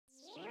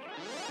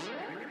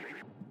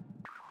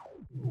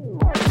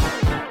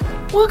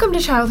Welcome to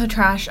Childhood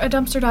Trash, a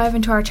dumpster dive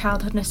into our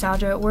childhood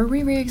nostalgia where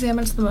we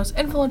re-examine the most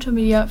influential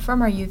media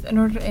from our youth in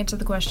order to answer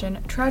the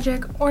question,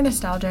 tragic or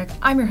nostalgic.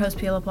 I'm your host,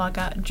 Pia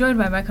LaPlaca, joined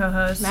by my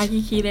co-host,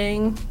 Maggie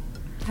Keating.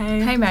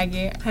 Hey. Hey,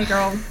 Maggie. Hey,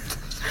 girl.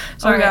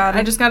 Sorry, Oh, God.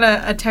 I just got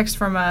a text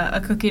from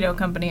a cookie dough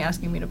company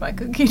asking me to buy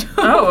cookie dough.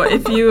 Oh,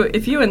 if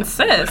you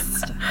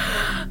insist.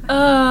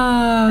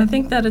 I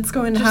think that it's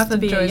going to have to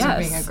be the joys yes. of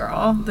being a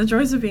girl. The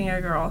joys of being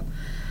a girl.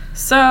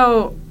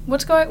 So,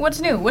 What's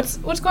new? What's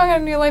going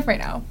on in your life right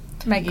now,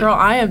 Maggie? girl,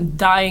 I am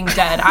dying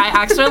dead. I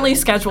accidentally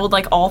scheduled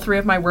like all 3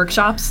 of my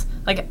workshops,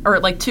 or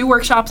 2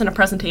 workshops and a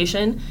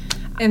presentation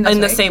in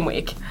the same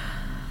week.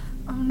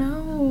 Oh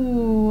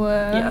no.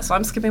 Yeah, so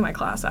I'm skipping my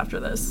class after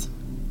this.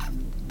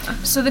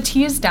 So the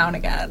tea is down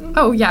again.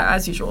 Oh yeah,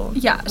 as usual.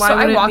 Yeah, Why so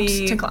would I it walked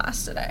be- to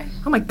class today.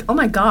 Oh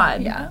my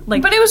god. Yeah.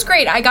 Like, But it was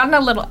great. I got in a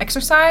little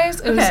exercise.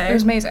 It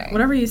was amazing.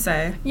 Whatever you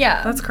say.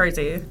 Yeah. That's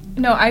crazy.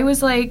 No, I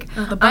was like...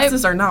 The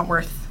buses are not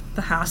worth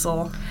the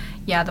hassle.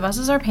 Yeah, the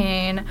buses are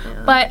pain.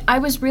 Yeah. But I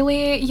was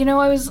really,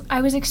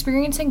 I was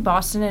experiencing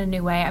Boston in a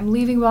new way. I'm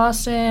leaving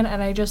Boston,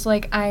 and I just,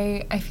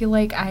 I feel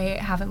like I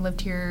haven't lived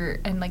here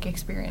and,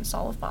 experienced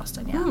all of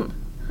Boston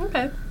yet.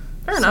 Okay.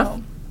 Fair enough.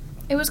 So,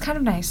 it was kind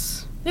of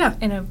nice. Yeah.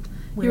 In a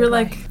weird You were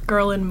way. like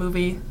girl in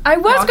movie. I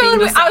was walking going.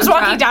 the I was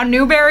walking soundtrack. down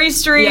Newberry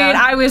Street.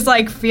 Yeah. I was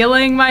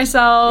feeling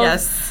myself.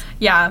 Yes.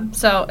 Yeah.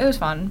 So it was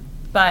fun.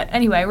 But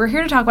anyway, we're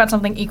here to talk about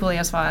something equally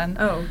as fun,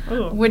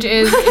 Oh. which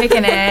is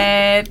Kickin'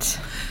 It.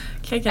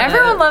 Kickin'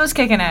 Everyone it. loves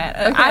Kickin' It.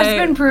 Okay. As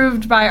been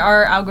proved by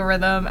our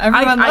algorithm.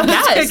 Everyone I loves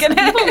guess. Kickin'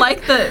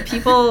 It.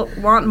 People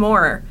want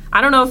more. I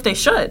don't know if they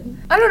should.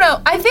 I don't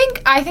know. I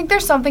think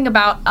there's something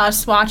about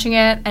us watching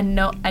it and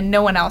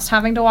no one else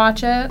having to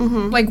watch it.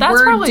 Mhm. Like That's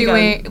we're probably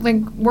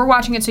doing we're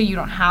watching it so you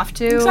don't have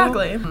to.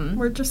 Exactly.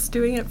 We're just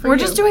doing it for We're you.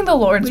 just doing the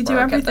Lord's We work do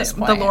everything. at this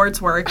point. The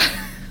Lord's work.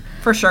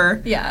 For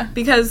sure. Yeah.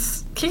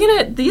 Because Kickin'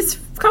 It, these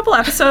couple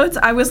episodes,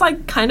 I was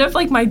kind of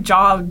my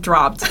jaw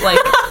dropped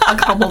a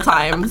couple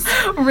times.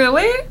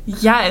 Really?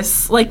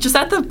 Yes. Just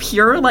at the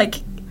pure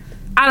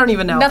I don't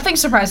even know. Nothing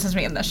surprises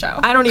me in this show.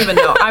 I don't even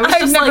know. I was I've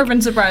just never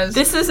been surprised.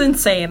 This is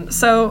insane.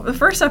 So the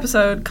first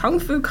episode, Kung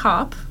Fu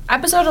Cop.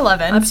 Episode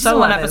 11. Episode Season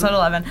 1, 11. Episode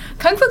 11.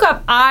 Kung Fu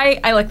Cop,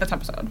 I like this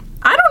episode.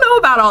 I don't know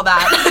about all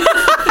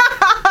that.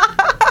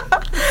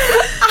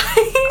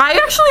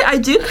 I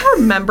do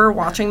remember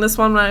watching this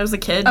one when I was a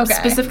kid, Okay.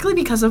 specifically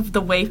because of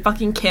the way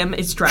fucking Kim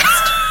is dressed.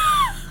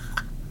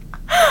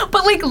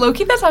 But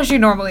low-key, that's how she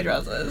normally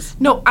dresses.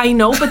 No, I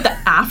know, but the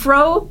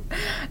afro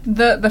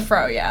The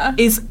fro, yeah.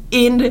 is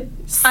insane.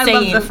 I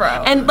love the fro.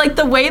 And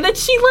the way that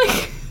she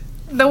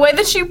The way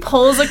that she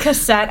pulls a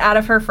cassette out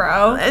of her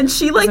fro. and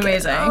she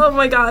amazing. oh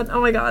my god,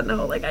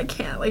 no, I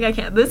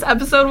can't. This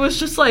episode was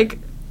just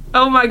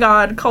oh my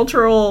god,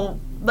 cultural,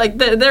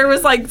 there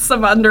was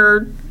some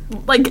under,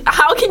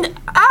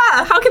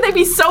 how can they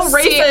be so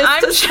racist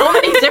I'm to so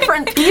many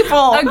different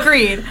people?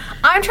 Agreed.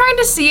 I'm trying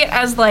to see it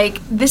as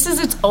this is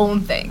its own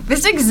thing.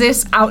 This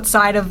exists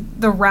outside of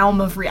the realm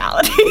of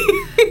reality.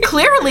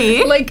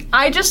 Clearly.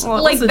 I just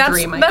Well, it was a that's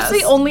dream, I that's the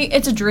guess. only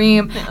it's a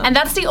dream. Yeah. And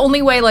that's the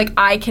only way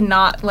I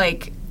cannot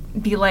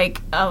be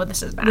oh,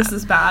 this is bad. This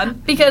is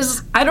bad.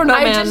 Because I don't know,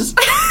 man.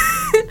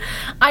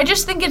 I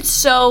just think it's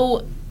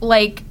so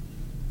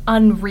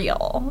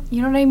unreal.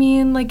 You know what I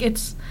mean?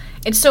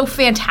 It's so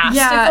fantastical.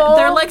 Yeah,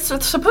 they're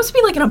supposed to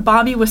be in a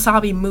Bobby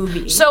Wasabi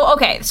movie. So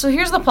okay, so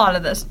here's the plot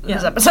of this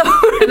Yeah. episode.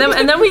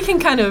 and then we can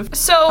kind of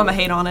So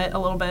hate on it a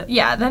little bit.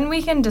 yeah, then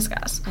we can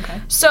discuss. Okay.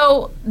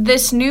 So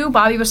this new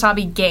Bobby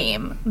Wasabi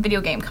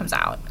video game comes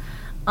out,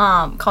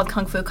 called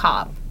Kung Fu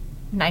Cop,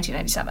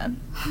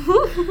 1997.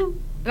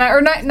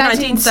 Or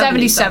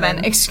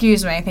 1977.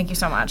 Excuse me. Thank you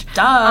so much.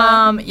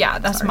 Duh. Yeah,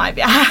 that's my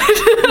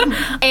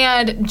bad.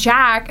 And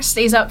Jack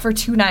stays up for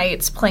 2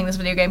 nights playing this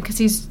video game because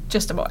he's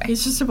just a boy.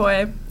 He's just a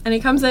boy, and he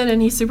comes in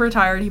and he's super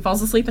tired. He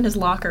falls asleep in his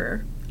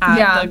locker at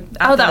Yeah.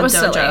 the That was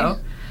dojo. silly.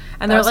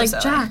 And That they're was so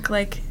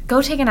silly. Jack,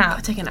 Go take a nap.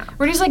 go take a nap.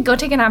 Rudy's go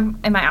take a nap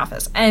in my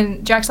office.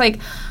 And Jack's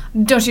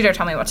don't you dare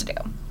tell me what to do.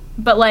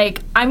 But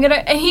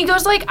and he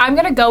goes I'm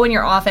gonna go in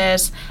your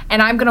office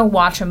and I'm gonna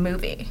watch a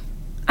movie.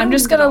 I'm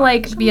just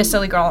gonna be a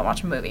silly girl and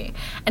watch a movie.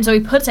 And so he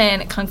puts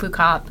in Kung Fu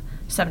Cop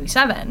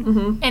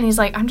 77 and he's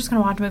I'm just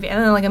gonna watch a movie,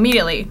 and then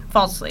immediately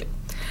falls asleep.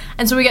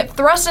 And so we get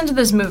thrust into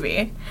this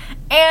movie,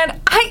 and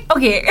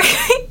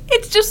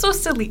it's just so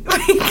silly.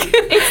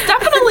 It's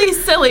definitely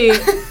silly.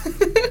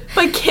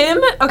 But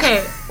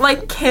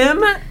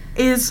Kim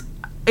is,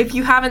 if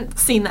you haven't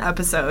seen the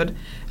episode,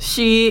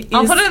 she is...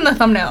 I'll put it in the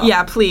thumbnail.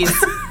 Yeah, please.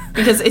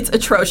 Because it's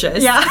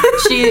atrocious. Yeah.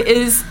 She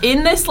is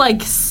in this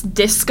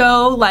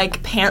disco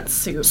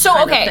pantsuit. So,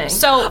 kind of okay, thing.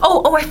 so-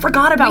 Oh, I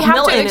forgot about We have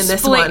to Milton in this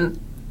explain- one.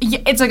 Yeah,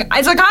 it's iconic.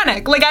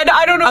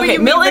 I don't know what Okay, you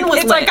mean. Milton was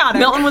It's lit. iconic.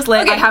 Milton was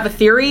lit. Okay. I have a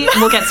theory.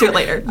 We'll get to it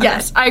later. Okay.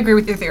 Yes, I agree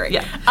with your theory.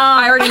 Yeah.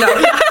 I already know.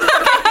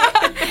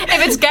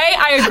 If it's gay,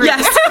 I agree.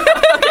 Yes.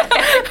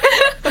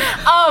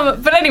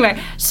 But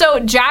anyway, so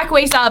Jack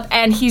wakes up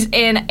and he's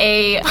in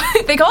a,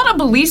 they call it a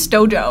police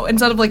dojo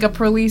instead of like a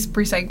police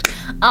precinct.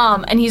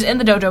 And he's in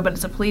the dojo, but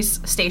it's a police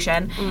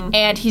station.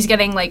 And he's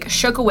getting like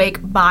shook awake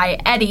by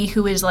Eddie,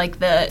 who is like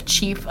the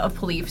chief of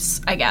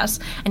police, I guess.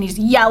 And he's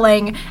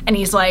yelling, and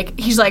he's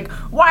like,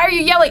 why are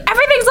you yelling?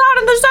 Everything's loud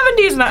in the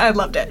 70s. And I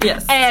loved it.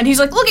 Yes. And he's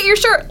like, look at your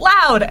shirt,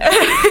 loud.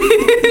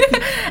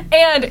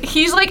 And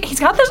he's like, he's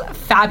got this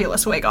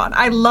fabulous wig on.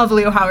 I love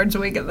Leo Howard's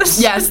wig in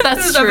this. Yes,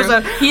 that's this true.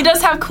 episode. He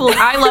does have cool.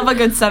 I love a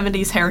good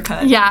 70s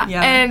haircut. Yeah.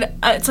 And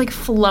it's like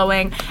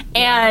flowing,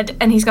 and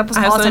he's got this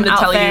I have awesome something to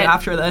outfit tell you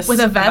after this with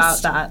a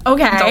vest. about that.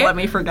 Okay. Don't let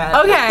me forget.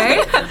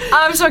 Okay.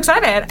 I'm so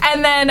excited.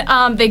 And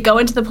then they go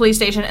into the police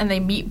station and they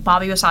meet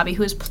Bobby Wasabi,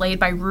 who is played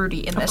by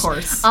Rudy in this. Of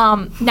course.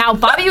 Now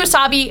Bobby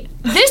Wasabi,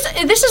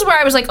 this is where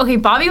I was like, okay,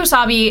 Bobby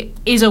Wasabi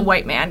is a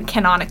white man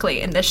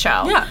canonically in this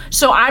show. Yeah.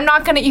 So I'm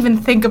not going to even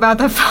think about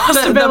the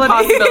possibility. The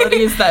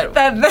possibilities that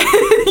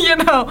you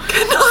know,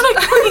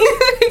 canonically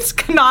it's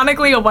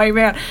canonically a white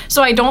man.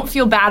 So I don't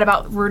feel bad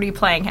about Rudy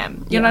playing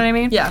him. You know what I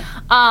mean?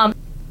 Yeah.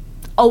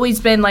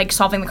 Always been like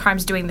solving the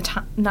crimes,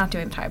 not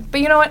doing the time.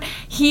 But you know what?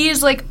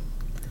 He's like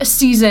a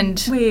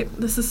seasoned. Wait,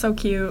 this is so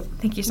cute.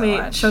 Thank you so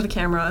much. Show the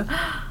camera.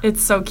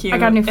 It's so cute. I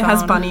got a new It has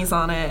phone. bunnies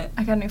on it.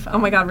 I got a new phone. Oh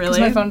my god, really?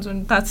 My phone's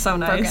been That's so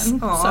nice.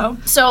 broken. Aw.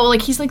 So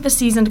like he's like the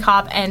seasoned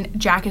cop and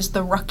Jack is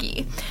the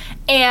rookie.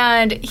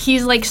 And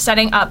he's like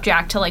setting up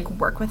Jack to like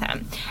work with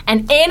him.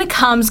 And in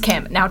comes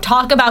Kim. Now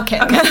talk about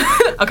Kim.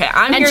 Okay,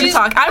 I'm here to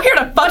talk. I'm here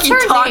to fucking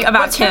talk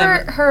about What's Kim.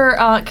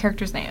 her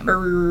character's name?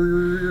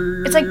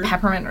 It's like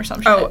Peppermint or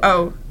some shit.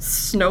 Oh,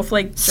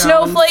 Snowflake Jones.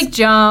 Snowflake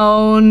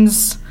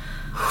Jones.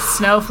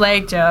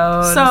 Snowflake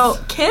Jones. So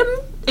Kim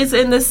is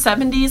in this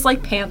 70s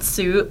like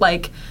pantsuit,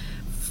 like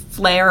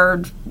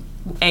flared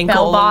ankles,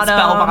 bell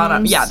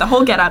bottom. Yeah, the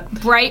whole getup.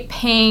 Bright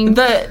pink.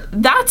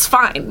 That's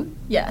fine.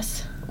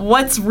 Yes.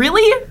 What's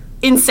really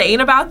insane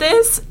about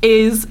this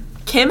is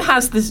Kim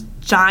has this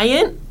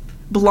giant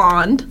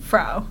blonde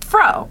fro.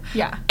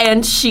 Yeah.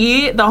 And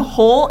she, the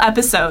whole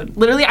episode,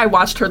 literally I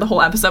watched her the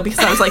whole episode because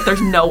I was like,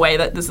 there's no way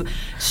that this is,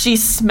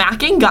 she's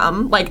smacking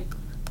gum, like,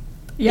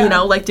 you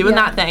know, like doing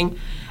that thing.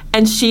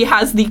 And she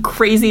has the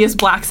craziest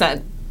black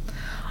scent.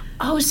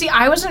 Oh, see,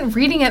 I wasn't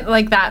reading it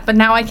like that, but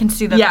now I can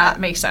see that that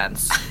makes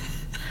sense.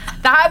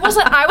 I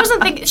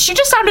wasn't thinking, she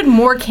just sounded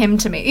more Kim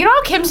to me. You know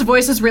how Kim's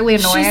voice is really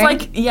annoying? She's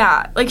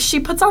like, like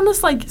she puts on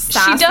this like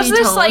sassy she does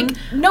this tone. like,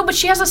 no, but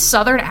she has a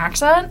southern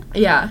accent.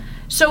 Yeah.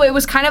 So it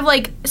was kind of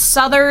like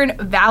Southern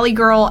Valley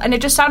Girl, and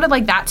it just sounded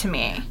like that to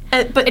me.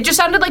 But it just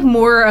sounded like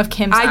more of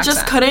Kim's accent. I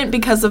just couldn't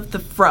because of the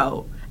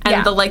fro.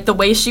 And the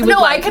way she would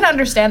No, like, I can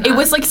understand that. It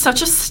was like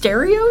such a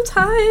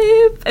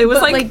stereotype. It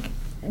was like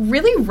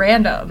really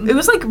random. It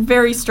was like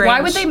very strange.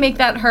 Why would they make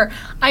that her?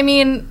 I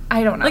mean,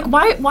 I don't know. Like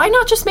why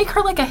not just make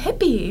her like a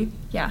hippie?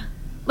 Yeah.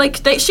 Like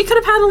she could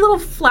have had a little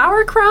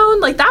flower crown.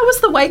 Like that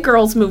was the white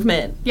girls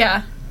movement.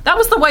 Yeah. That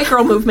was the white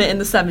girl movement in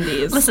the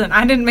 70s. Listen,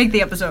 I didn't make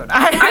the episode.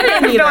 I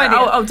didn't either. No idea.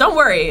 Oh, don't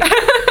worry.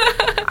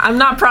 I'm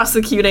not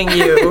prosecuting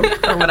you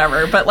or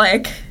whatever, but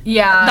like,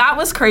 yeah, that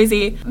was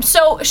crazy.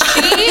 So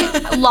she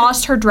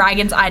lost her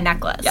dragon's eye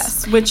necklace.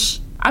 Yes, which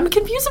I'm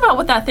confused about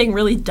what that thing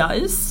really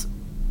does.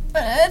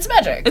 It's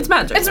magic. It's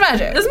magic. It's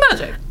magic. It's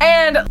magic.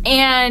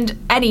 And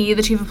Eddie,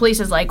 the chief of police,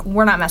 is like,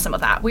 we're not messing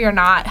with that. We are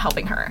not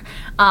helping her.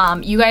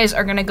 You guys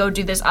are gonna go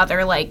do this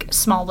other like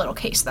small little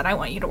case that I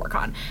want you to work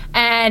on.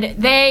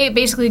 And they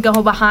basically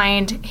go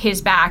behind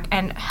his back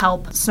and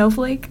help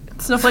Snowflake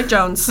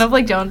Jones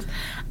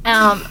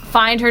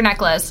find her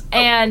necklace.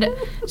 And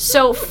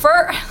so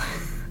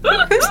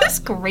this is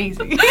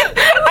crazy.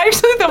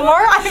 Actually, the more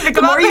I think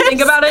about it, you think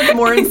about it, the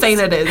more insane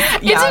it is.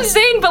 Yeah. It's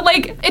insane, but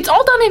like it's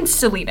all done in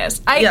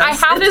silliness.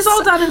 It is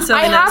all done in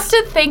silliness. I have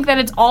to think that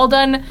it's all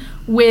done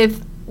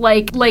with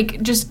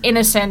like just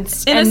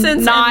innocence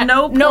and not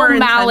no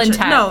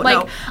malintent. No,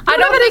 like I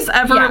don't think it's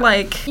ever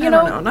like you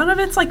know, none of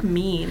it's like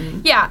mean.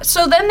 Yeah.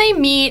 So then they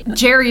meet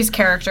Jerry's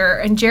character,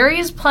 and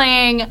Jerry's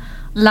playing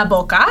La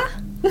Boca.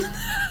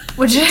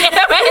 Which damn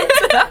it.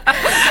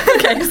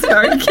 Okay,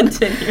 sorry,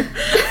 continue.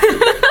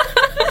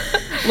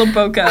 La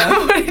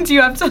Boca. Do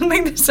you have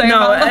something to say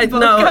about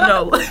La Boca?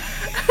 No.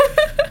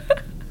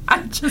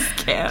 I just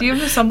can't. Do you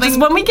have something? Just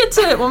when we get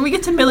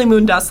to Millie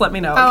Moon Dust, let me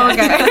know. Okay? Oh,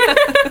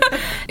 okay.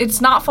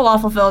 It's not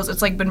Falafel Phil's.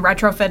 It's like been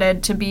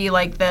retrofitted to be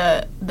like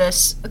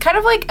this kind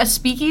of like a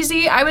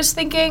speakeasy. I was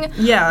thinking.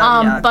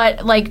 Yeah.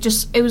 But like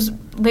just it was.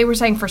 They were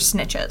saying for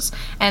snitches,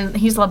 and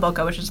he's La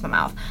Boca, which is the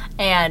mouth,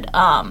 and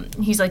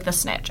he's like the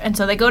snitch. And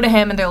so they go to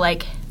him and they're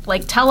like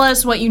tell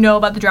us what you know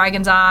about the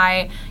dragon's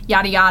eye,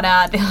 yada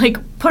yada. They like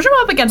push him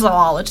up against the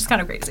wall, which is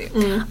kind of crazy.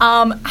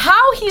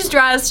 How he's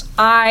dressed,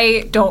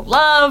 I don't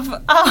love.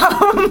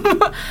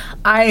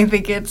 I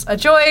think it's a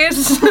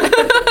choice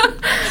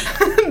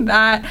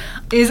that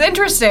is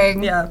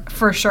interesting. Yeah,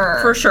 for sure.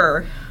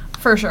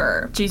 For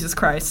sure. Jesus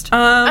Christ.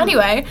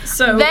 Anyway,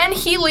 so then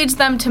he leads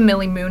them to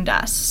Millie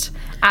Moondust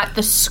at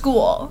the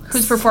school,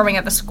 who's performing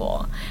at the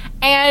school.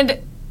 And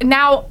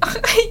now,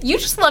 you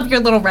just love your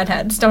little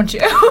redheads, don't you?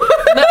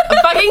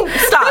 Fucking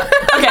stop.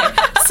 Okay,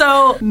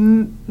 so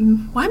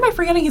why am I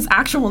forgetting his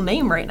actual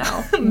name right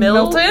now?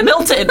 Milton?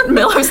 Milton.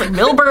 I was like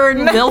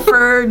Milburn,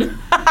 Milford.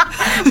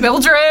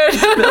 Mildred.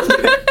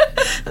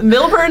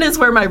 Milburn is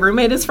where my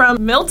roommate is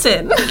from.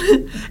 Milton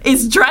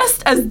is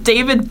dressed as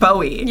David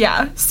Bowie.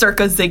 Yeah.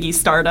 Circa Ziggy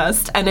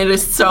Stardust. And it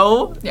is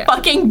so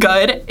fucking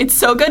good. It's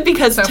so good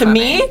because So to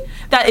funny. me,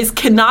 that is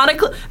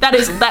canonical.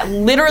 That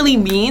literally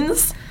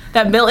means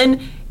that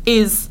Milton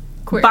is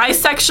Queer.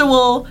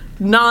 bisexual,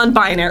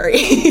 non-binary.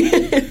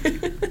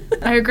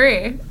 I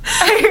agree.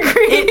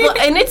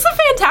 And it's a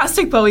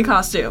fantastic Bowie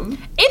costume.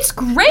 It's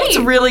great. It's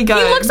really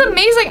good. He looks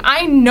amazing.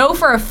 I know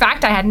for a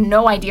fact I had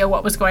no idea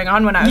what was going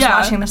on when I was Yeah.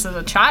 watching this as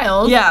a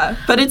child. Yeah,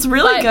 but it's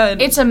really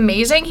good. It's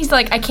amazing. He's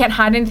like, I can't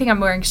hide anything. I'm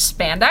wearing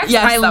spandex.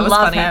 Yes, I that was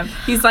love funny. him.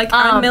 He's like,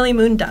 I'm Millie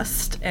Moon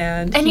Dust,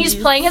 and he's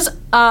playing his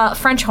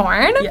French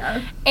horn.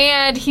 Yeah.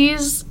 And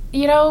he's,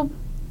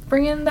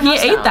 bringing the He house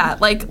ate down.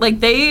 that. Like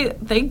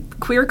they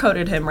queer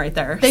coded him right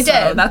there. They So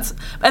did.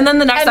 And then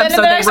the next And then in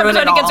episode the next they ruin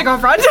episode, it all. he gets a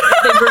girlfriend.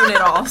 They ruin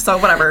it all. So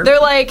whatever. They're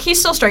like,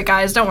 he's still straight,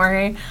 guys. Don't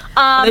worry. They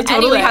totally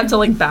anyway, had to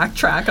like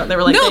backtrack. They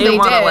were like, No, they didn't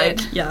want to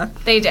did. like, yeah.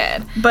 They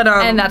did. But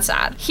and that's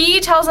sad. He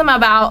tells them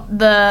about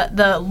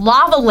the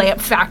lava lamp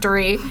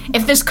factory.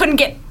 If this couldn't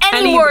get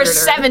any more weirder.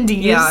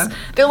 70s. Yeah.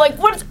 They're like,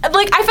 what?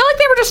 Like, I feel like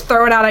they were just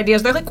throwing out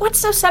ideas. They're like, what's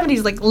so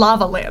 70s? Like,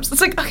 lava lamps. It's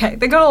like, okay,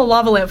 they go to the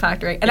lava lamp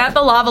factory. And at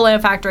the lava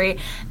lamp factory,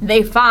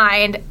 they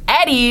find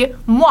Eddie,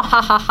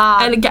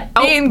 mwahaha, And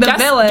being the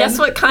villain. Guess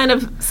what kind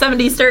of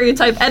 70s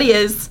stereotype Eddie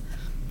is?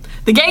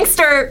 The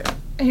gangster.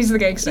 He's the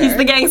gangster. He's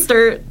the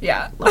gangster.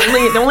 Yeah.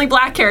 The only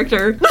black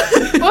character. Well,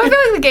 I feel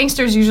like the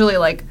gangster's usually,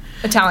 like,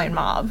 Italian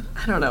mob.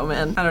 I don't know,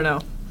 man. I don't know.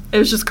 It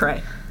was just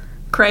cray.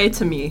 Cray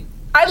to me.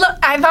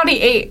 I thought he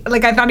ate.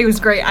 Like, I thought he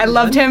was great. I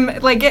loved him.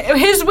 Like,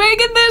 his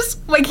wig in this,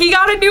 like, he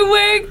got a new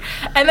wig,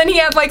 and then he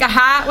had, like, a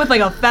hat with,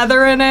 like, a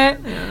feather in it,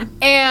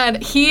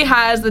 and he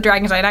has the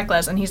dragon's eye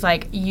necklace, and he's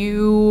like,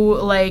 you,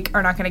 like,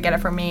 are not gonna get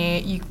it from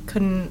me. You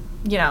couldn't,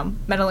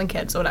 meddling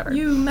kids or whatever.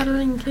 You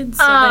meddling kids.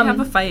 So they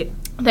have a fight.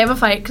 They have a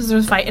fight, because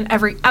there's a fight in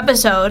every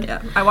episode.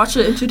 Yeah. I watched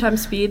it in 2x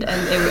speed,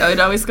 and it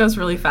always goes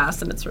really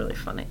fast, and it's really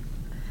funny.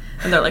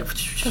 And they're like...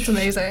 That's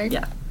amazing.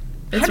 Yeah.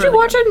 How'd you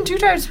watch it in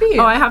 2x speed?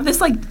 Oh, I have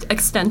this, like,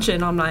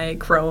 extension on my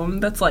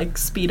Chrome that's, like,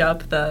 speed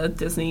up the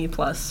Disney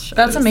Plus shows.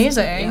 That's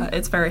amazing. Yeah,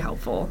 it's very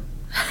helpful.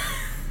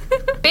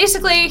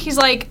 Basically, he's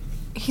like,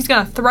 he's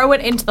gonna throw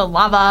it into the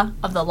lava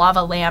of the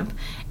lava lamp,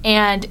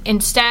 and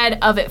instead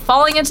of it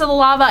falling into the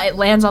lava, it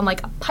lands on,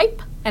 like, a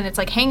pipe, and it's,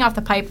 like, hanging off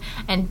the pipe,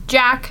 and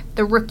Jack,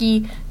 the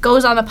rookie,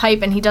 goes on the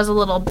pipe, and he does a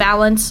little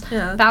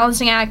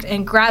balancing act,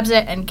 and grabs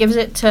it, and gives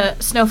it to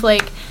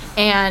Snowflake,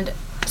 and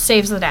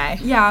saves the day.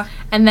 Yeah.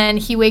 And then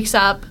he wakes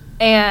up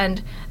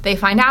and they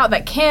find out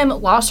that Kim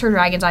lost her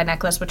dragon's eye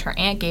necklace, which her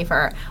aunt gave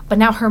her, but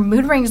now her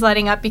mood ring's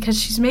lighting up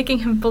because she's making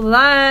him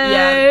blush.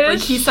 Yeah, like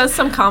he says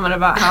some comment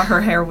about how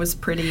her hair was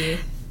pretty,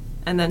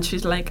 and then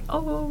she's like,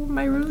 oh,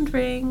 my ruined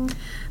ring.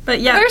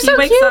 But yeah, They're he so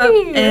wakes up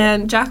cute.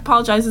 and Jack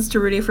apologizes to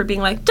Rudy for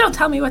being like, don't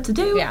tell me what to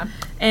do. Yeah.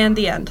 And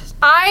the end.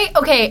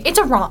 It's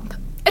a romp.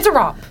 It's a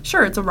romp.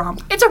 Sure, it's a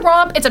romp. It's a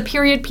romp. It's a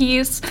period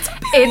piece.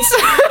 It's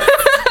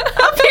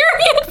a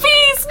period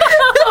piece.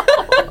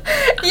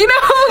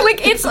 No.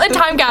 Like, it's a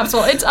time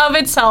capsule. It's of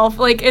itself.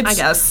 Like, it's... I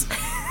guess.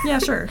 Yeah,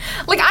 sure.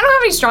 Like, I don't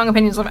have any strong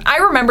opinions of it. I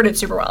remembered it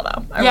super well,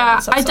 though.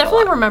 I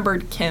definitely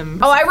remembered Kim.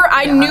 Oh,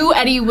 I knew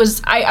Eddie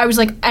was... I was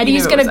like,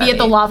 Eddie's going to be at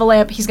the lava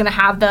lamp. He's going to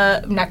have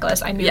the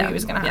necklace. I knew he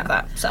was going to have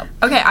that, so...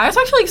 Okay, I was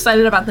actually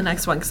excited about the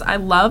next one, because I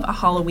love a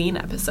Halloween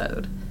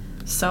episode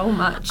so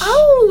much.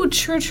 Oh,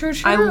 true.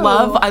 I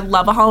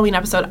love a Halloween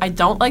episode. I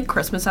don't like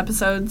Christmas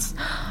episodes.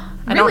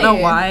 I don't know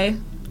why.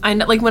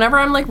 Like, whenever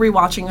I'm, like,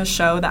 rewatching a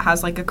show that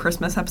has, like, a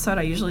Christmas episode,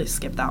 I usually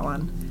skip that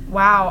one.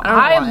 Wow,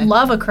 I don't know why.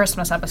 love a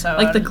Christmas episode.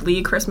 Like the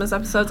Glee Christmas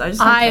episodes, I just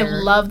don't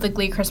care. love the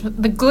Glee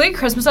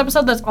Christmas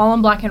episode that's all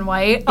in black and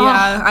white.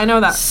 Yeah, I know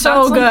that.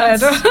 So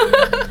good.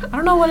 I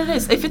don't know what it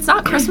is. If it's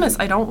not Christmas,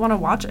 I don't want to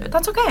watch it.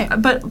 That's okay.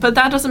 But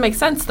that doesn't make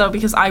sense though,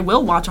 because I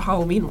will watch a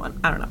Halloween one.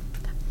 I don't know.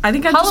 I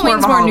think I'm just more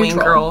of Halloween's a more Halloween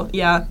neutral. girl.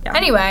 Yeah.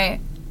 Anyway,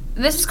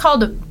 this is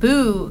called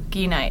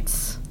Boogie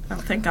Nights. Oh,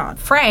 thank God.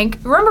 Frank,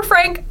 remember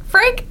Frank?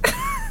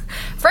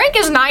 Frank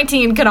is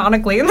 19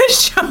 canonically in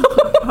this show.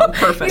 Oh,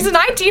 perfect. He's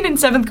 19 in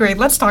 7th grade.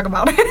 Let's talk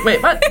about it.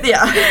 Wait, what?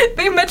 Yeah.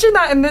 They mentioned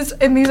that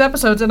in these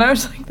episodes, and I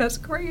was like, that's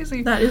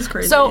crazy. That is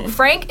crazy. So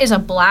Frank is a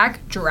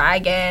black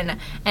dragon,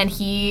 and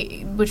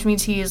which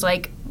means he is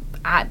like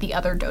at the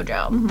other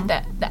dojo,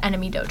 the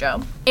enemy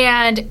dojo,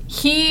 and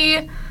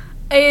he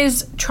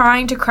is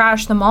trying to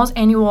crash the mall's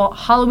annual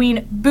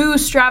Halloween Boo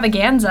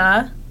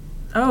Stravaganza.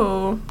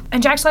 Oh.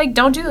 And Jack's like,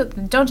 don't do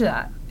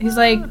that. He's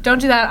like, don't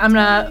do that. I'm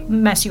gonna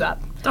mess you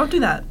up. Don't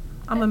do that.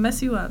 I'm gonna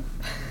mess you up.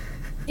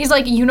 He's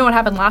like, you know what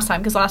happened last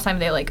time, because last time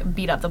they like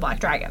beat up the black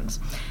dragons.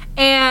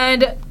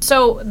 And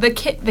so the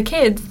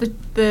kids,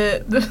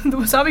 the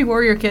Wasabi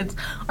Warrior kids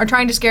are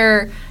trying to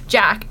scare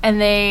Jack,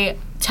 and they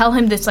tell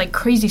him this like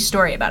crazy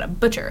story about a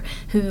butcher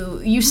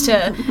who used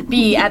to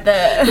be at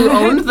the who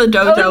owned the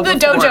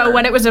dojo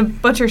when it was a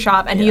butcher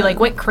shop, and he like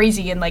went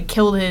crazy and like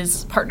killed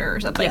his partner or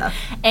something. Yeah.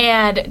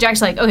 And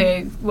Jack's like,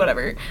 okay,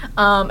 whatever.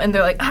 And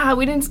they're like,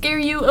 we didn't scare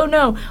you. Oh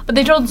no. But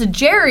they told it to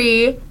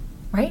Jerry,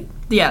 right?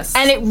 Yes.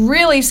 And it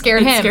really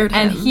scared him.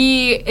 And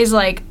he is,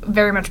 like,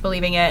 very much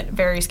believing it,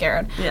 very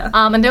scared. Yeah.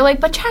 And they're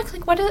like, but Jack,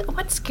 like,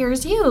 what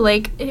scares you?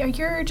 Like,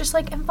 you're just,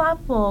 like,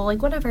 inflammable,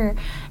 like, whatever.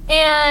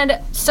 And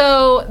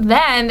so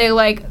then they're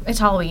like, it's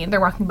Halloween.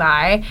 They're walking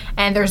by,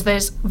 and there's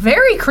this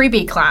very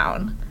creepy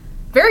clown.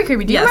 Very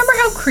creepy. Do you remember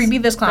how creepy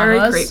this clown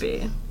was? Very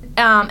creepy.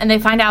 And they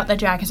find out that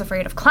Jack is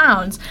afraid of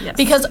clowns. Yes.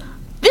 Because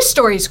this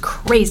story's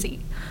crazy.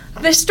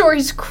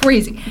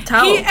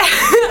 Tell.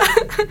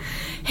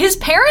 His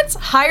parents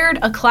hired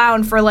a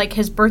clown for, like,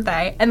 his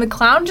birthday, and the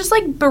clown just,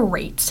 like,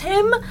 berates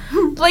him,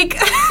 like,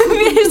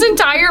 his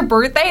entire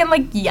birthday and,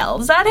 like,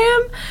 yells at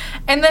him.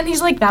 And then he's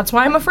like, that's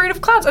why I'm afraid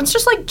of clowns. And it's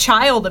just, like,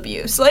 child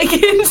abuse. Like,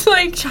 it's,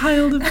 like...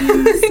 Child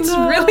abuse. It's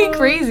really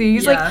crazy.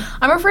 He's like,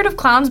 I'm afraid of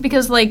clowns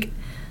because, like,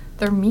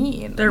 they're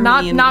mean.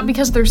 Not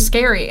because they're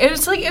scary.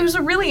 It's, like, it was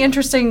a really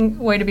interesting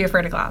way to be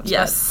afraid of clowns.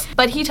 Yes.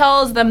 But he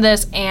tells them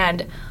this,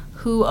 and...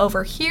 who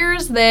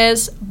overhears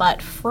this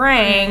but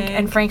Frank.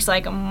 And Frank's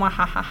like,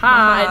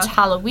 mwahaha, it's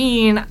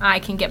Halloween, I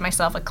can get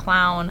myself a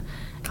clown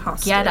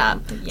costume. Get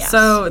up. Yes.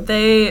 So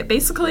they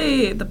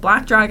basically, the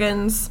Black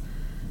Dragons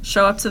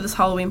show up to this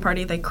Halloween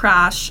party, they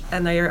crash,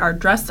 and they are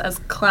dressed as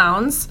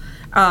clowns.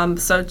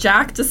 So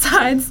Jack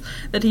decides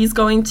that he's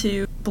going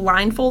to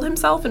blindfold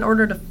himself in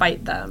order to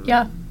fight them.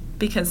 Yeah.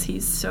 Because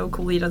he's so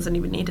cool, he doesn't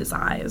even need his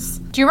eyes.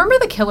 Do you remember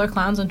the killer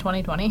clowns in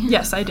 2020?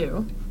 Yes, I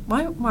do.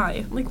 Why?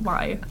 Like,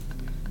 why?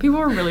 People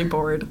were really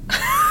bored.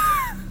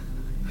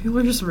 People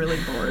were just really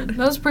bored.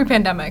 That was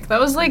pre-pandemic.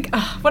 That was like,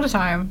 what a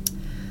time.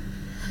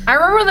 I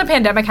remember when the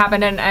pandemic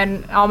happened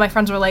and all my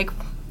friends were like,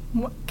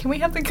 can we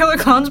have the killer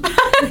clowns back?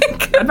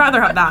 I'd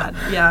rather have that.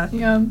 Yeah.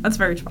 Yeah.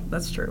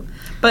 That's true.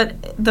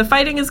 But the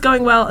fighting is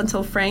going well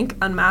until Frank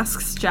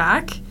unmasks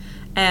Jack,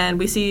 and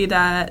we see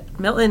that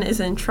Milton is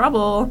in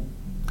trouble.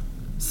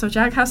 So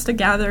Jack has to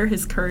gather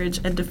his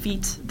courage and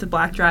defeat the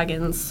Black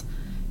Dragons,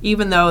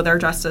 even though they're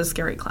dressed as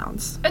scary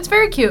clowns. It's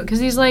very cute, because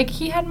he's like,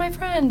 he had my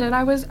friend, and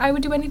I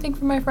would do anything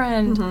for my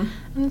friend. Mm-hmm.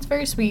 And it's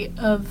very sweet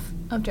of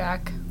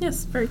Jack.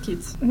 Yes, very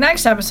cute.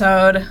 Next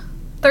episode,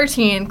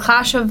 13,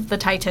 Clash of the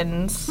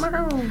Titans.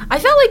 Wow. I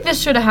felt like this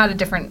should have had a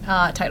different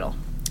title.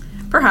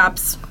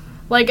 Perhaps.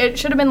 Like, it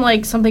should have been,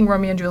 like, something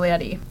Romeo and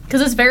Juliet-y.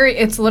 Because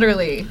it's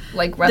literally,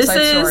 like, West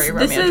Side Story,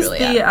 Romeo and Juliet.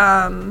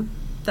 This is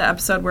the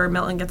episode where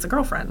Milton gets a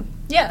girlfriend.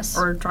 Yes.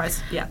 Or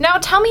tries, yeah. Now,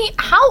 tell me,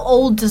 how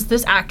old does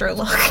this actor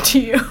look to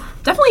you?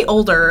 Definitely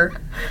older.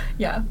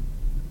 Yeah.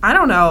 I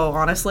don't know,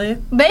 honestly.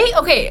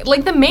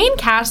 Like, the main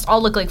cast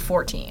all look like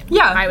 14.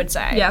 Yeah. I would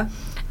say. Yeah.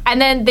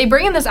 And then they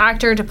bring in this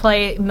actor to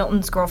play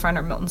Milton's girlfriend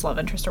or Milton's love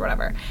interest or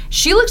whatever.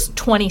 She looks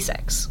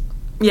 26.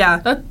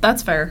 Yeah,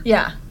 that's fair.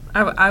 Yeah.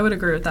 I would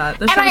agree with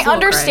that. And I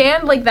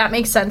understand, like, that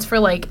makes sense for,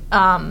 like,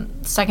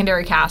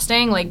 secondary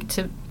casting, like,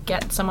 to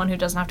get someone who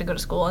doesn't have to go to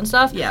school and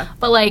stuff. Yeah.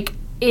 But, like,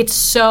 it's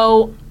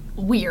so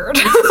weird.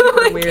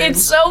 It's weird.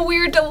 It's so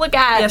weird to look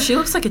at. Yeah, she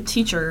looks like a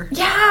teacher.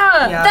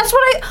 Yeah. That's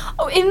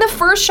what in the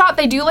first shot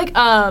they do like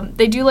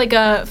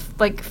a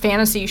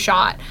fantasy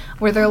shot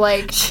where they're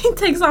like she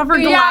takes off her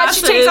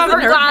glasses. Yeah, she takes off her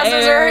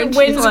glasses, her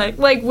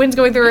wind's wind's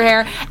going through her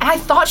hair. And I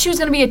thought she was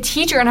gonna be a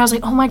teacher, and I was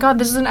like, oh my god,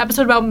 this is an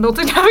episode about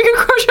Milton having a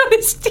crush on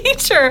his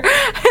teacher.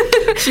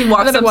 She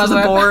walks up to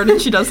the board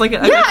and she does like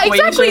an equation.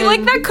 Exactly.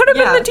 Like that could have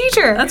been the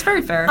teacher. That's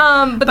very fair.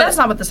 But that's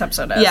not what this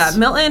episode is. Yeah,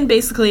 Milton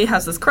basically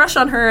has this crush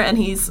on her, and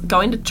he's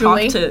going to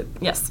Julie. talk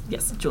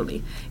to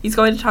Julie. He's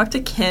going to talk to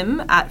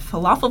Kim at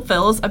Falafel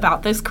Phil's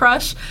about this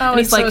crush. Oh, and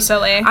he's it's like, so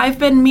silly. I've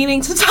been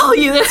meaning to tell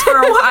you this for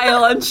a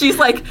while, and she's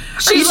like,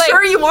 are you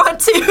sure you want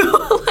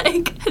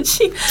to?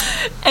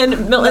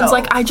 and Milton's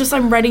like,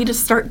 I'm ready to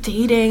start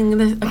dating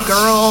a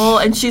girl,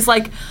 and she's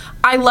like,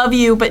 I love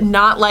you, but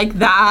not like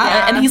that.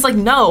 Yeah. And he's like,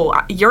 no,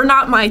 you're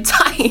not my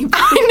type.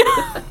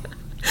 I know.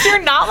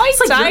 You're not my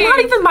type. Like, you're not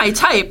even my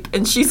type.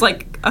 And she's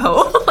like,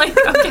 oh, like,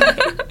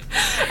 okay.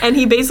 And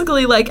he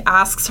basically, like,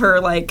 asks her,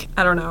 like,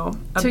 I don't know,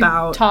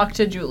 about... talk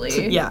to Julie.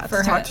 To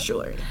talk to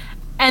Julie.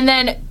 And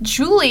then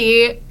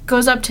Julie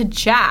goes up to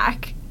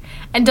Jack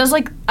and does,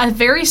 like, a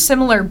very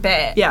similar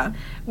bit. Yeah.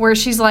 Where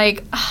she's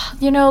like,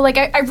 like,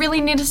 I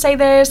really need to say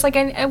this, like,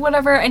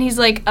 whatever. And he's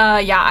like,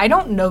 I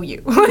don't know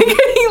you. Like,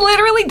 he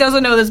literally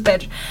doesn't know this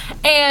bitch.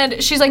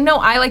 And she's like, no,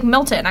 I like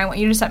Milton. I want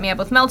you to set me up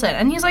with Milton.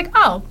 And he's like,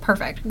 oh,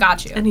 perfect.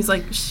 Got you. And he's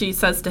like, she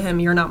says to him,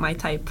 you're not my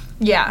type.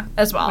 Yeah,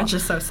 as well. Which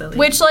is so silly.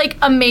 Which, like,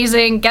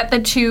 amazing. Get the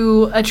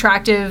two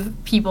attractive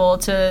people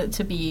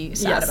to be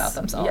sad about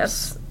themselves.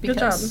 Yes. Good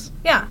job.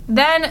 Yeah.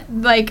 Then,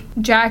 like,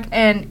 Jack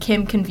and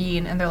Kim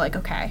convene, and they're like,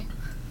 okay,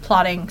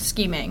 plotting,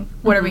 scheming.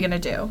 What are we going to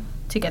do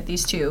to get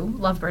these two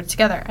lovebirds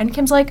together? And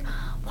Kim's like,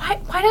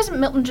 why doesn't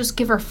Milton just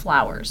give her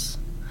flowers?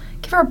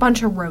 Give her a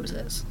bunch of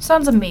roses.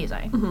 Sounds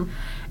amazing. Mm-hmm.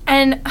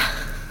 And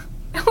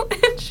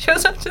Milton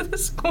shows up to the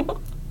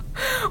school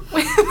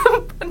with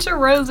a bunch of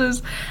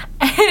roses.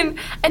 And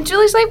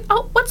Julie's like,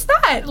 oh, what's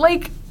that?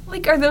 Like,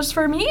 are those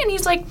for me? And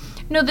he's like,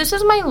 no, this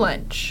is my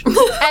lunch.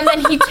 And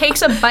then he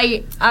takes a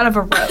bite out of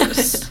a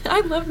rose. I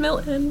love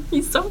Milton.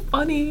 He's so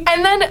funny.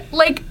 And then,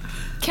 like,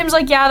 Kim's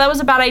like, yeah, that was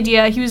a bad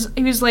idea. He was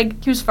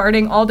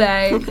farting all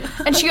day.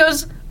 And she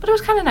goes, but it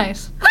was kind of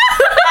nice.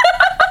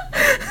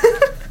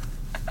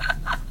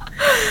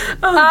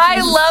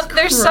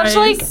 There's such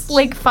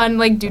like fun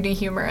like duty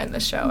humor in the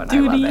show, and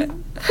duty. I love it.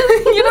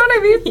 You know what I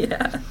mean?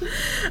 Yeah.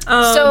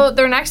 So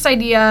their next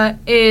idea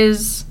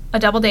is a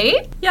double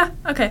date. Yeah.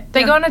 Okay.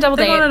 They go on a double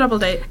date. They go on a double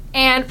date,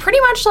 and pretty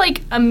much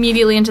like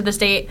immediately into this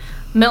date,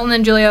 Milton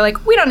and Julia are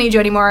like, we don't need you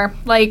anymore.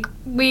 Like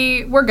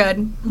we're good.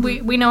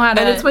 Mm-hmm. We know how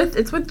to. And it's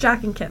with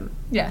Jack and Kim.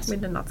 Yes. We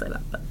did not say that,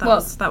 but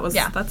that's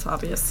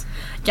obvious.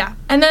 Yeah.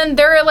 And then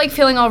they're like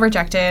feeling all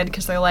rejected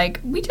because they're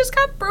like, we just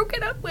got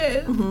broken up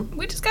with. Mm-hmm.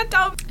 We just got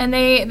dumped. And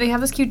they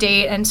have this cute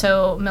date, and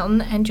so Milton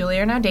and Julie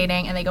are now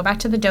dating, and they go back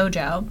to the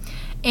dojo.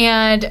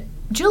 And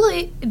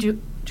Julie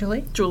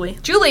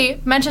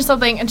mentions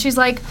something, and she's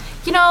like,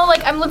 you know,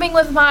 like, I'm living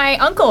with my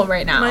uncle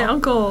right now. My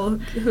uncle.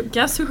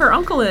 Guess who her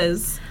uncle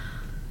is?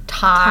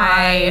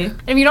 Tai.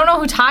 And if you don't know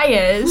who Tai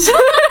is,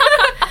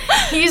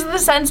 he's the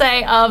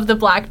sensei of the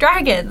Black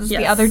Dragons,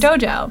 the other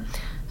dojo,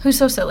 who's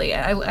so silly.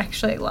 I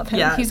actually love him.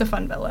 Yeah. He's a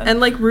fun villain. And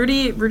like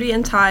Rudy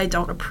and Tai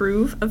don't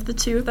approve of the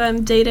two of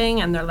them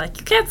dating, and they're like,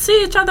 you can't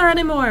see each other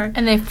anymore.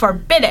 And they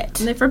forbid it.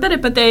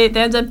 But they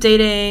end up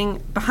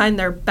dating behind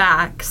their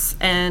backs,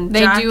 and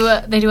they do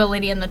a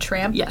Lady and the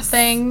Tramp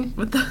thing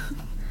with the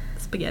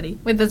spaghetti.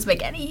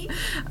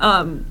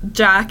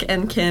 Jack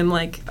and Kim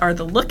like are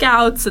the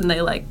lookouts, and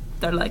they're like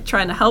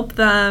trying to help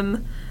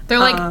them. They're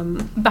like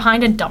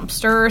behind a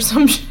dumpster or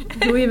some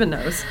shit. Who even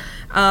knows?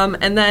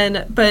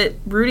 But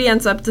Rudy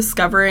ends up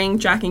discovering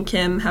Jack and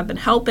Kim have been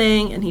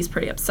helping, and he's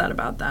pretty upset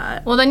about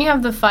that. Well, then you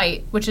have the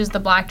fight, which is the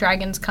Black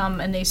Dragons come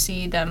and they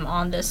see them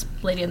on this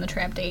Lady and the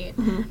Tramp date,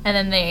 and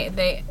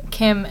then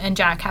Kim and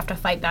Jack have to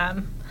fight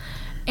them.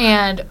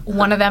 And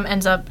one of them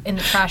ends up in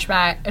the trash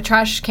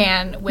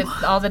can with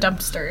all the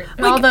dumpster,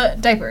 all the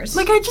diapers.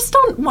 Like, I just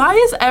don't. Why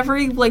is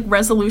every like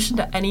resolution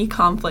to any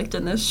conflict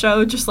in this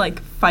show just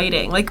like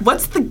fighting? Like,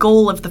 what's the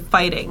goal of the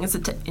fighting? Is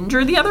it to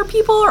injure the other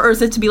people, or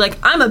is it to be like,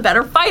 I'm a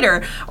better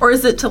fighter, or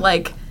is it to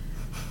like,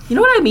 you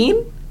know what I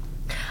mean?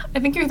 I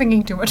think you're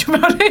thinking too much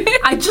about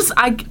it.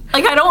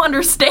 I don't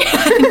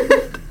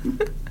understand.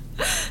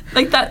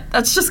 Like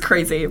that's just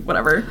crazy.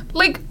 Whatever.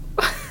 Like.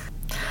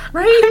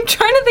 Right? I'm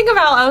trying to think of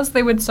how else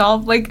they would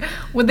solve. Like,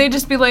 would they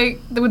just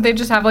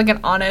have like an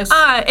honest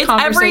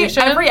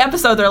conversation? Every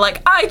episode they're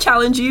like, I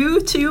challenge you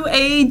to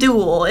a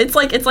duel. It's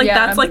like that's like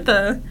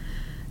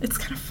it's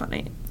kind of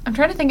funny. I'm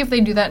trying to think if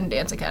they do that in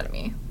Dance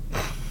Academy.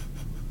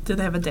 Do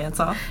they have a dance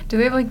off? Do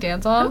they have like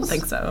dance offs? I don't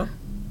think so.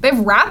 They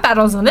have rap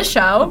battles on this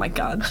show. Oh my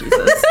god,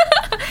 Jesus.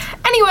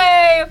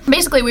 Anyway,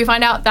 basically we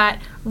find out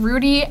that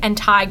Rudy and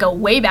Tai go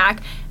way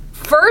back.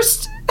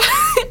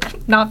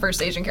 Not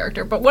first Asian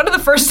character, but one of the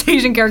first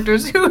Asian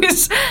characters who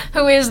is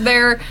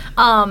their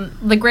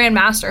the Grand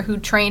Master who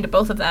trained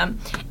both of them.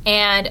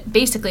 And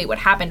basically what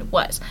happened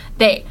was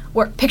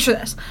picture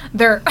this.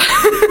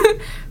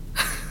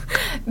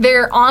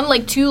 They're on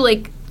like two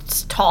like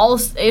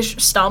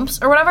tall-ish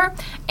stumps or whatever,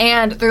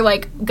 and they're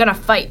like gonna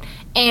fight.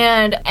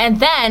 And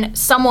then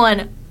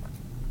someone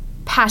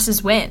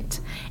passes wind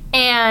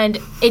and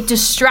it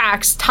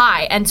distracts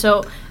Tai, and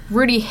so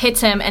Rudy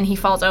hits him and he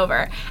falls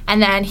over.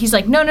 And then he's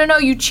like, no,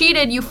 you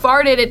cheated, you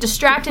farted, it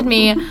distracted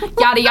me,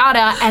 yada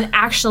yada. And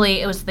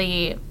actually it was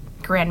the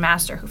Grand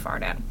Master who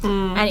farted.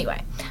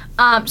 Anyway,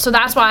 so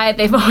that's why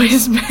they've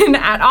always been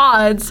at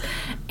odds.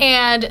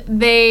 And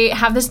they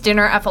have this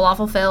dinner at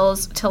Falafel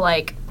Phil's to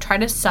like try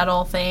to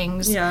settle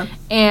things. Yeah.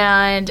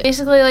 And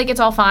basically like it's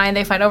all fine.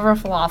 They fight over a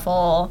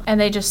falafel and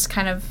they just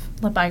kind of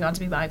let bygones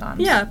be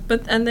bygones. Yeah,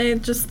 and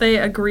they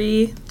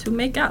agree to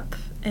make up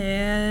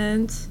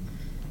and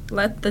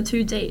let the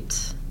two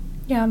date.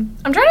 Yeah.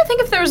 I'm trying to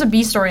think if there was a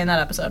B story in that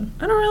episode.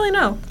 I don't really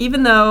know.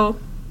 Even though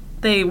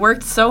they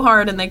worked so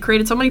hard and they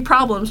created so many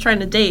problems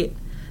trying to date,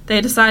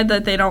 they decide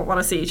that they don't want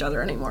to see each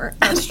other anymore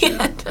at the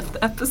end of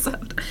the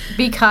episode.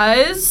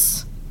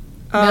 Because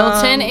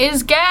Milton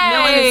is gay.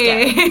 Milton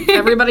is gay.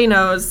 Everybody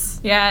knows.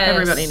 Yes.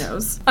 Everybody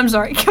knows. I'm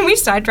sorry. Can we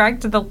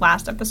sidetrack to the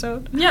last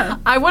episode? Yeah.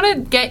 I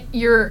want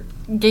to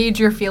gauge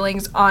your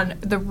feelings on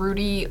the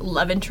Rudy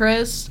love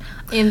interest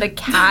in the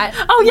cat.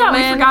 Oh yeah,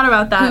 we forgot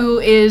about that. Who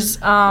is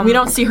we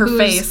don't see her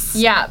face.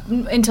 Yeah,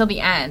 until the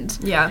end.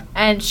 Yeah.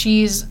 And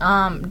she's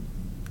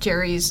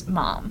Jerry's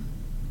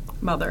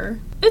mother.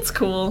 It's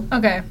cool.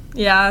 Okay.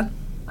 Yeah.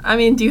 I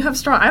mean, do you have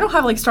I don't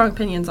have like strong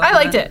opinions on I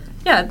liked it.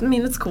 Yeah, I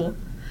mean, it's cool.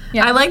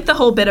 Yeah. I liked the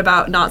whole bit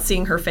about not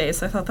seeing her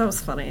face. I thought that was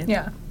funny.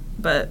 Yeah.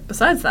 But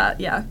besides that,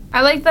 yeah.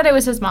 I liked that it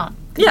was his mom.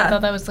 Yeah. I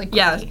thought that was like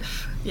quirky.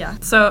 Yeah.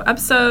 So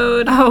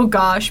episode... Oh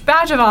gosh.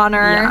 Badge of Honor.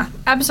 Yeah.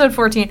 Episode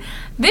 14.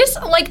 This,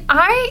 like,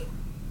 I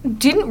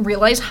didn't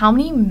realize how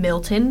many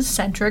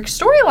Milton-centric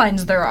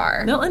storylines there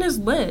are. Milton is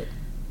lit.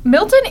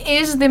 Milton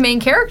is the main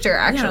character,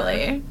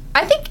 actually. Yeah.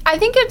 I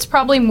think it's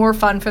probably more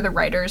fun for the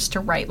writers to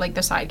write like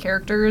the side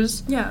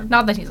characters. Yeah.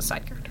 Not that he's a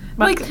side character.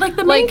 But, like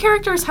the main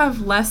characters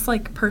have less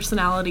like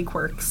personality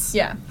quirks.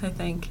 Yeah. I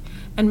think.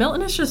 And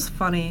Milton is just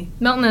funny.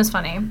 Milton is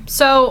funny.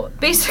 So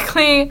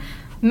basically,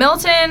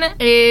 Milton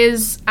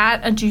is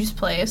at a juice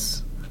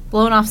place,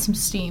 blowing off some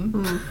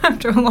steam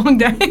after a long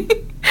day.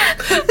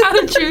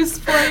 At a juice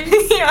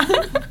place.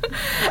 Yeah.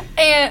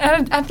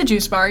 And at the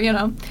juice bar, you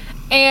know.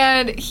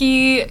 And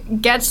he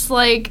gets,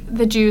 like,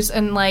 the juice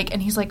and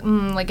he's like,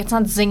 like, it's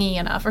not zingy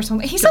enough or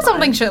something. He says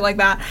something shit like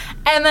that.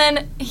 And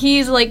then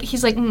he's like,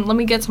 let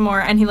me get some more.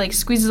 And he, like,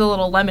 squeezes a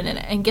little lemon in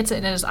it and gets it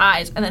in his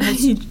eyes. And then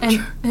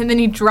and then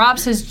he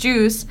drops his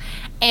juice.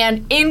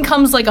 And in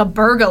comes, like, a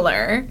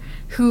burglar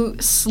who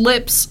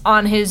slips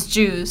on his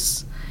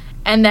juice.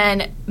 And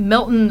then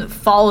Milton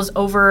falls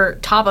over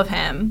top of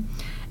him.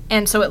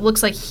 And so it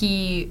looks like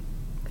he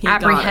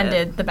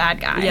apprehended the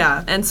bad guy.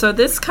 Yeah, and so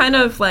this kind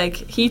of, like,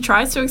 he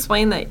tries to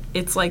explain that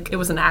it's, like, it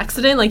was an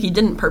accident, like, he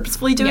didn't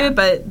purposefully do it,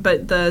 but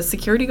the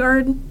security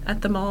guard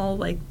at the mall,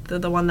 like,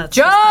 the one that's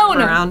Joan! just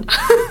kind of around,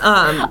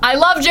 I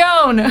love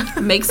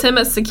Joan! makes him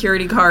a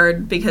security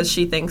guard because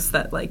she thinks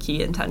that, like,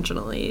 he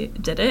intentionally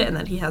did it and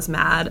that he has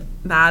mad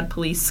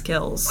police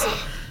skills.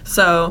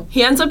 So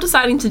he ends up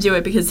deciding to do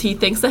it because he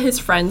thinks that his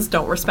friends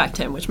don't respect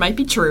him, which might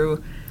be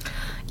true.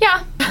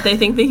 Yeah. They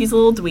think that he's a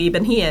little dweeb,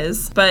 and he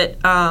is. But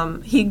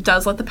he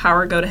does let the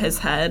power go to his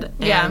head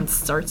and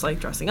starts, like,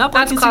 dressing up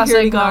like a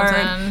security guard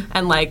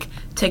and, like,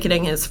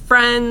 ticketing his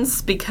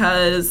friends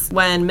because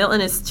when Milton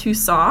is too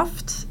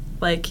soft,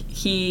 like,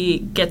 he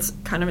gets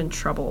kind of in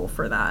trouble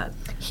for that.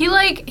 He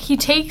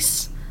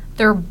takes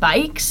their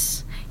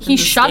bikes. He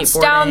shuts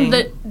down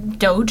the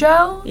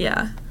dojo.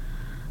 Yeah.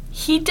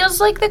 He does,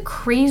 like, the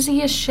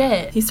craziest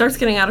shit. He starts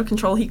getting out of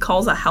control. He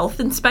calls a health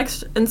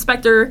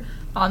inspector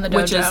on the dojo.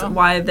 Which is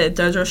why the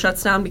dojo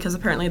shuts down, because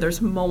apparently there's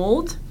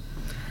mold.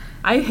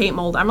 I hate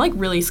mold. I'm, like,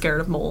 really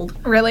scared of mold.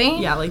 Really?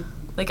 Yeah,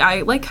 like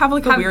I, like, have,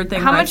 like, a weird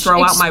thing where I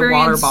throw out my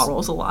water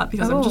bottles a lot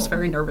because I'm just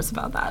very nervous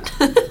about that.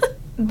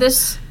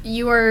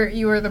 You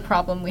are the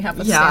problem we have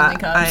with Stanley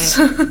Cups.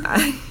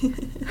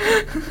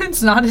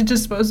 It's not a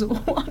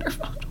disposable water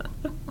bottle.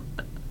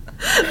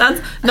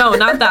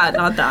 Not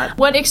that.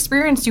 What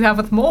experience do you have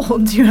with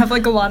mold? Do you have,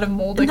 like, a lot of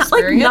mold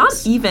experience?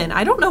 Not even.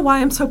 I don't know why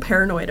I'm so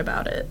paranoid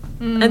about it.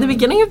 At the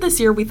beginning of this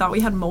year, we thought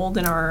we had mold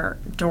in our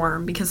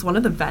dorm because one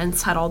of the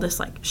vents had all this,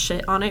 like,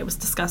 shit on it. It was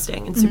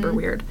disgusting and super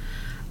weird.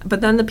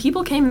 But then the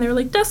people came and they were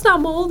like, that's not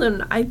mold.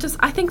 And I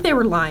think they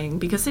were lying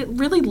because it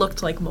really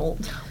looked like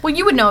mold. Well,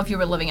 you would know if you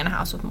were living in a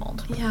house with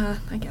mold. Yeah,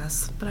 I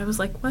guess. But I was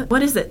like,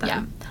 what is it then?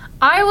 Yeah.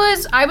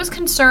 I was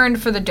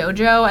concerned for the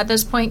dojo at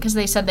this point because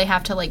they said they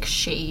have to, like,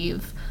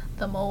 shave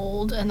the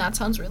mold, and that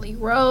sounds really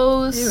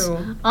gross.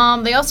 Ew.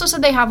 They also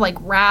said they have, like,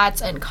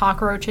 rats and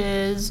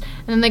cockroaches,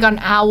 and then they got an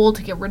owl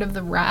to get rid of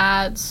the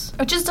rats.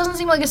 It just doesn't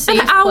seem like a safe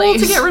place. An owl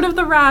to get rid of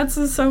the rats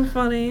is so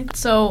funny.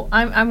 So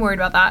I'm worried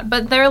about that.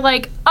 But they're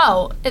like,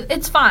 oh,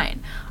 it's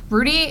fine.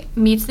 Rudy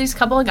meets these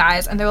couple of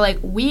guys, and they're like,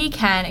 we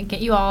can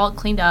get you all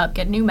cleaned up,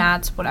 get new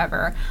mats,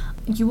 whatever.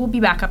 You will be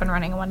back up and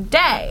running in one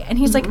day. And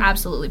he's like,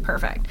 absolutely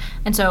perfect.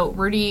 And so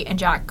Rudy and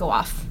Jack go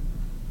off.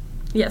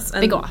 Yes.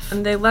 And they go off.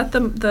 And they let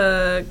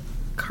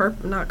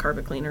not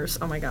carpet cleaners,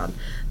 oh my god,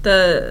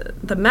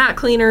 the mat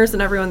cleaners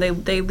and everyone,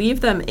 they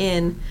leave them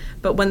in,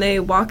 but when they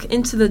walk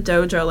into the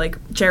dojo, like,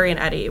 Jerry and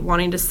Eddie,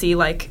 wanting to see,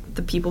 like,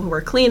 the people who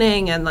are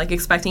cleaning and, like,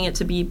 expecting it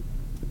to be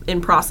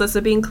in process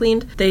of being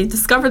cleaned, they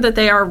discover that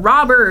they are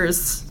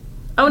robbers.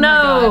 Oh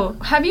no!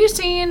 Have you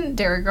seen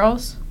Dairy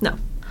Girls? No.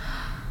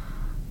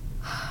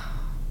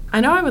 I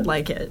know I would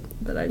like it,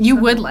 but I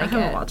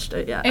haven't watched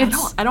it yet. I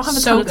don't have a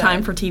ton of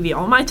time for TV.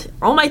 All my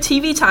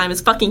TV time is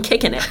fucking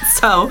Kickin' it.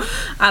 So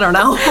I don't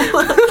know.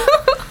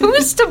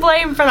 Who's to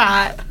blame for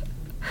that?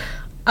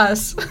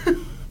 Us. I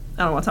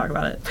don't want to talk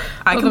about it.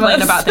 I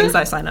complain about things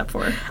I sign up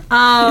for.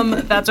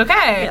 That's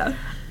okay. Yeah.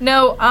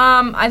 No,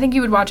 I think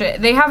you would watch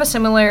it. They have a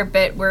similar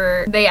bit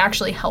where they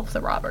actually help the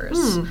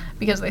robbers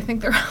because they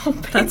think they're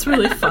helping. That's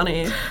really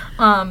funny.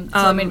 So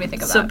it made me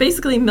think of that. So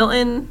basically,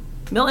 Milton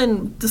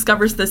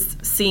discovers this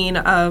scene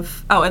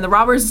of... Oh, and the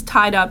robbers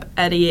tied up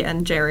Eddie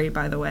and Jerry,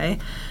 by the way.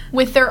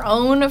 With their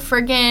own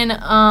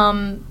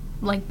friggin',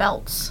 like,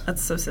 belts.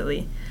 That's so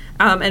silly.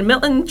 And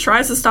Milton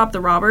tries to stop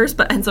the robbers,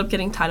 but ends up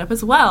getting tied up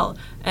as well.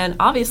 And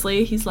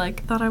obviously, he's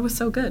like, thought I was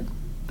so good.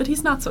 But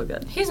he's not so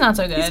good. He's not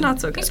so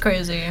good. He's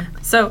crazy.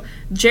 So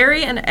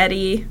Jerry and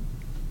Eddie,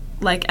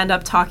 like, end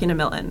up talking to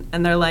Milton.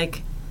 And they're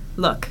like,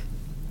 look,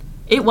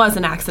 it was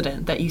an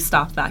accident that you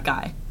stopped that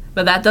guy.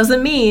 But that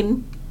doesn't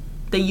mean...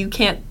 that you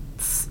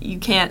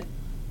can't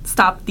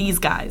stop these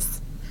guys.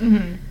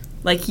 Mm-hmm.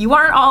 Like,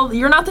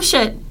 you're not the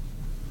shit,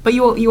 but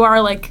you are,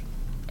 like,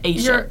 a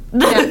shit.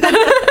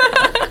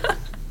 Yeah.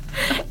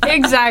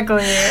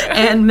 Exactly.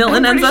 And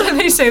Milton ends up...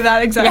 They say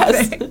that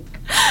exactly.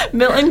 Yes.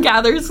 Milton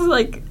gathers,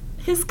 like,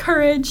 his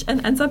courage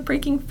and ends up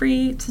breaking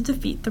free to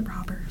defeat the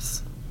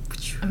robbers.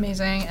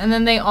 Amazing. And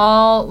then they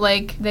all,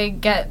 like, they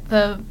get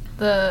the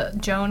the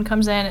Joan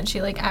comes in and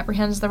she like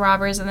apprehends the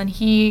robbers, and then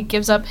he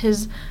gives up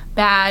his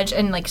badge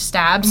and like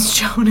stabs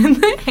Joan in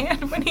the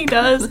hand when he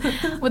does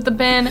with the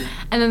bin,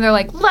 and then they're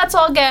like, let's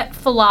all get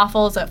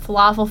falafels at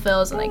Falafel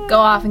Phil's, and they go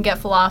off and get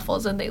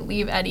falafels, and they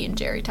leave Eddie and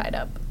Jerry tied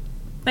up.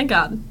 Thank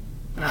God.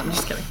 No, I'm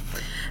just kidding.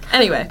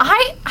 Anyway.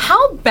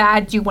 How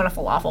bad do you want a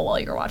falafel while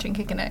you're watching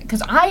Kickin' It?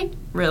 Because I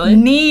really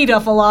need a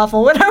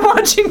falafel when I'm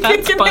watching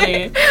Kickin'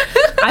 It.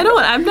 That's funny.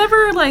 I'm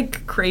never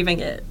like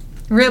craving it.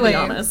 Really? To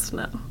be honest,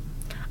 no.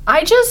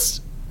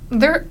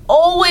 They're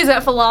always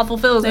at Falafel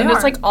Phil's, and it's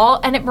are. like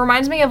and it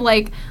reminds me of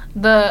like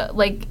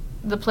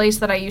the place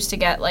that I used to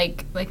get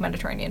like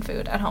Mediterranean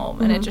food at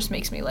home, and it just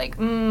makes me like,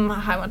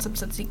 I want some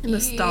tzatziki.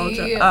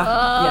 Nostalgia.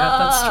 Yeah,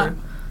 that's true.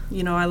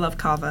 You know, I love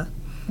kava.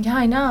 Yeah,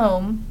 I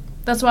know.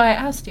 That's why I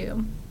asked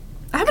you.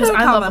 I haven't had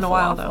kava in a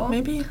while, falafel. though.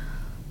 Maybe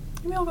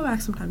I'll go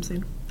back sometime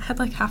soon. I had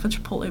like half a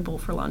Chipotle bowl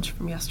for lunch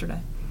from yesterday.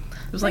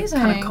 It was like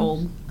kind of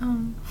cold.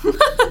 Oh.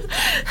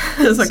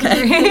 It was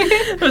okay.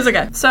 It was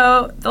okay.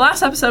 So the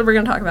last episode we're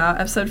going to talk about,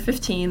 episode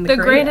 15, The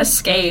Great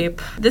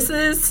Escape. This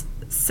is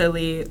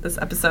silly, this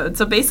episode.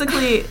 So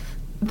basically,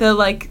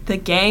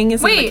 the gang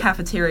is in the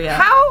cafeteria.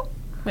 How?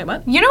 Wait,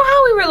 what? You know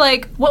how we were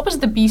like, what was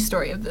the B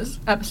story of this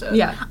episode?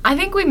 Yeah. I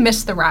think we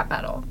missed the rap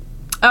battle.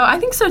 Oh, I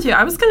think so too.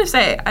 I was going to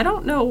say, I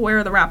don't know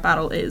where the rap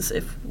battle is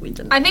if we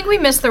didn't. I think we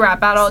missed the rap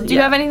battle. Do you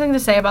have anything to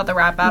say about the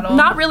rap battle?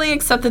 Not really,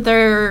 except that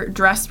they're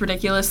dressed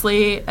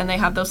ridiculously and they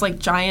have those like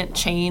giant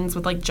chains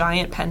with like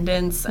giant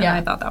pendants, and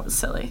I thought that was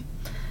silly.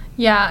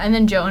 Yeah, and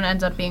then Joan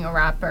ends up being a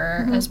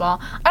rapper as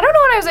well. I don't know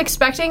what I was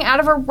expecting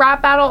out of a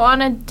rap battle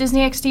on a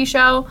Disney XD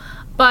show,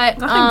 but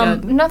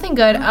nothing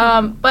good.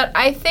 But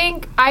I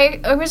think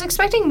I was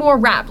expecting more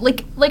rap.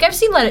 Like I've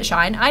seen Let It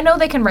Shine. I know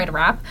they can write a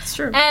rap. It's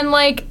true. And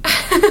like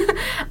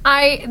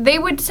they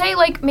would say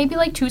like maybe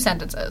like 2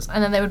 sentences,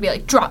 and then they would be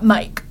like, drop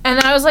mic, and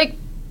then I was like,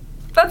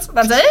 that's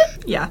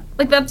it? Yeah.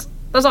 Like that's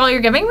all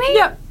you're giving me?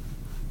 Yeah.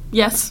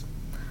 Yes.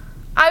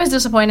 I was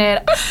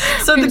disappointed.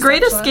 So the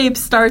Great Escape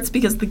starts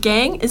because the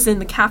gang is in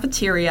the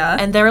cafeteria,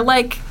 and they're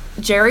like,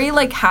 Jerry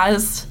like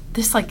has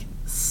this like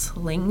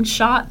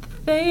slingshot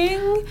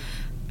thing.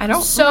 I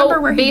don't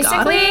remember where he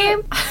got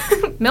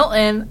it.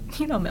 Milton,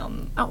 you know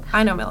Milton. Oh,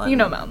 I know Milton. You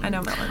know Milton. I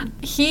know Milton.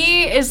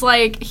 He is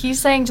like, he's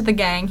saying to the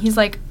gang, he's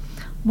like,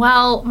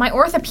 well, my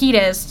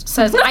orthopedist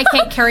says I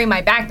can't carry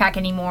my backpack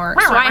anymore,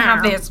 so I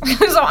have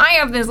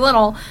this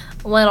little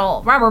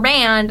rubber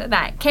band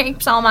that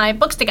keeps all my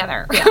books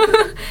together. Yeah.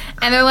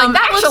 And they're like,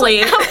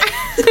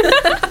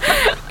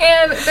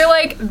 and they're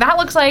like, that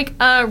looks like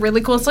a really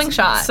cool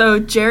slingshot. So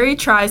Jerry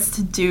tries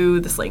to do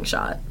the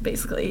slingshot,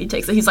 basically. He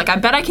takes it. He's like, I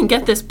bet I can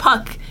get this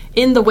puck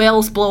in the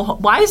whale's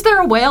blowhole. Why is there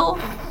a whale?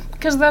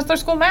 Because that's their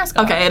school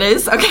mascot. Okay, it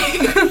is? Okay.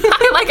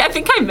 I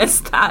think I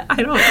missed that.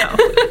 I don't know.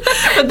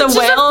 But the it's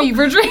whale... Just a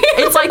fever dream.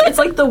 It's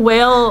like the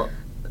whale...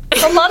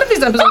 A lot of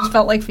these episodes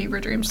felt like fever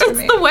dreams to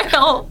me. It's the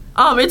whale.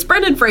 It's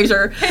Brendan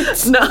Fraser.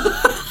 No.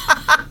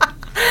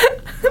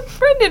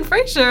 Brendan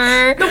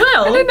Fraser. The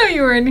whale. I didn't know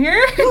you were in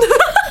here.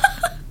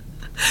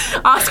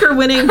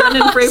 Oscar-winning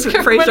Brendan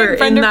Fraser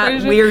in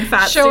that weird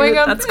fat suit.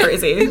 That's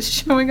crazy.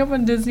 Showing up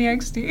on Disney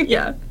XD.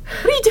 Yeah.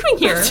 What are you doing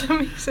here? That's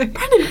amazing.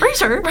 Brendan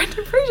Fraser.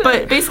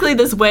 But basically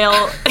this whale...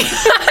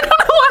 I don't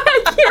know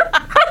why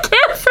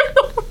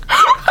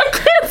I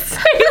can't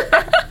say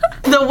that.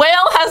 The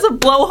whale has a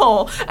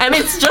blowhole, and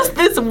it's just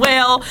this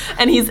whale,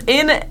 and he's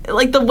in,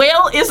 like, the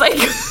whale is a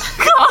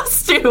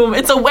costume.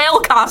 It's a whale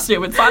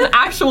costume. It's not an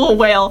actual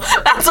whale.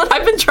 That's what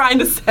I've been trying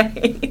to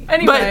say.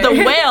 Anyway. But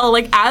the whale,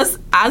 like, as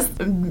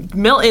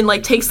Milton,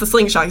 like, takes the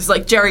slingshot, he's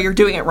like, Jerry, you're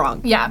doing it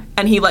wrong. Yeah.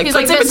 And he, like,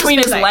 puts it between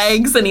his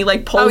legs, and he,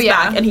 like, pulls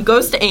back, and he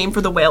goes to aim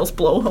for the whale's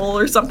blowhole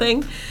or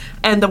something.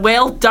 And the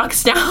whale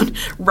ducks down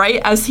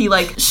right as he,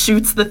 like,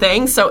 shoots the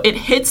thing, so it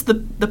hits the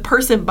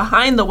person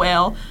behind the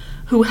whale,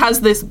 who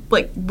has this,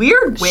 like,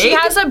 weird wig. She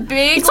has a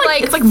big,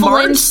 it's like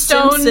Marge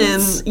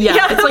Simpson.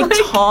 Yeah, it's like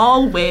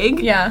tall wig.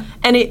 Yeah.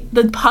 And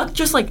the puck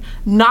just, like,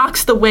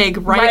 knocks the wig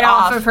right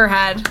off of her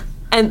head.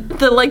 And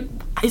the, like,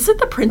 is it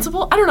the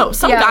principal? I don't know.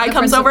 Some guy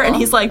comes over and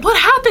he's like, what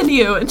happened to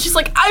you? And she's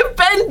like, I've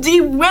been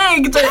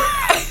de-wigged.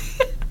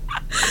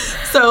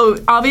 So,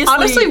 obviously...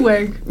 Honestly,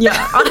 wig.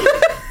 Yeah.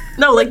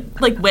 No, like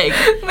wig.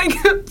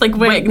 like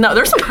wig. No,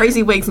 there's some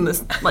crazy wigs in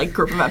this, like,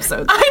 group of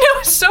episodes. I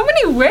know, so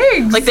many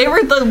wigs. Like,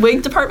 the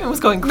wig department was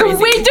going crazy.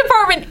 The wig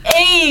department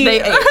ate.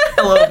 They ate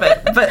a little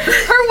bit, but...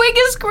 Her wig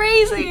is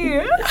crazy.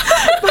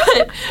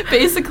 But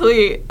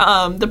basically,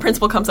 the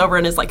principal comes over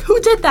and is like, who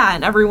did that?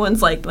 And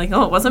everyone's like,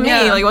 oh, it wasn't me.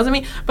 Yeah. Like, it wasn't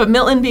me. But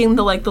Milton, being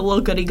the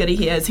little goody-goody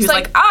he is, he was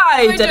like,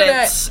 I did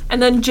it.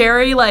 And then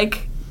Jerry,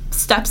 like,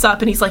 steps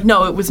up and he's like,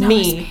 no, it was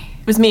me.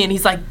 It was me. And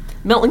he's like,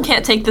 Milton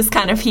can't take this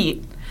kind of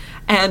heat.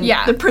 And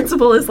the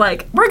principal is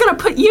like, we're going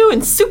to put you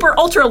in super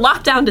ultra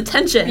lockdown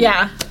detention.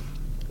 Yeah.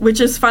 Which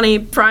is funny.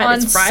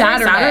 On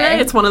Saturday.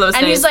 It's one of those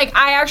days. And he's like,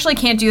 I actually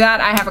can't do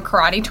that. I have a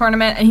karate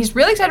tournament. And he's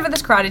really excited for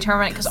this karate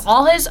tournament because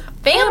all his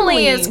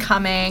family is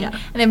coming. Yeah.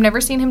 And they've never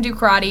seen him do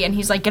karate. And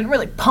he's like getting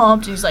really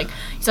pumped. He's like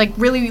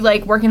really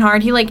like working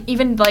hard. He like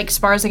even like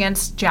spars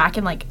against Jack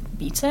and like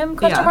beats him, ?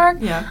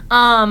 Yeah.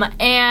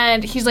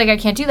 And he's like, I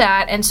can't do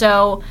that. And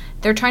so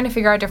they're trying to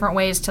figure out different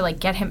ways to, like,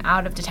 get him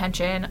out of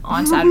detention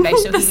on Saturday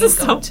so he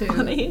can go to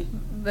funny.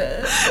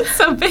 the...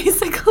 So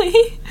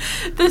basically,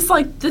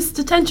 this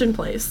detention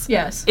place.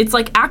 Yes. It's,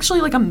 like,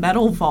 actually, like, a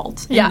metal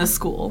vault in the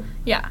school.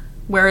 Yeah.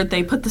 Where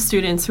they put the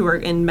students who are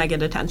in mega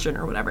detention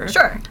or whatever.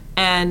 Sure.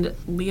 And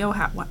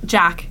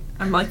Jack,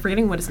 I'm, like,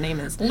 forgetting what his name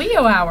is.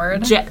 Leo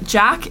Howard.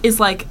 Jack is,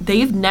 like,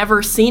 they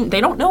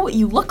don't know what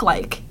you look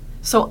like.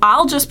 So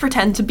I'll just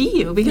pretend to be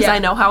you because I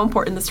know how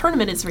important this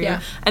tournament is for you.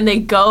 And they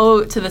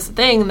go to this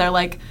thing and they're,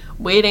 like,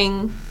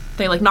 waiting.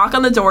 They, like, knock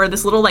on the door.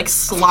 This little, like,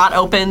 slot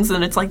opens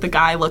and it's, like, the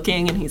guy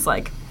looking and he's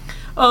like,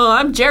 oh,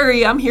 I'm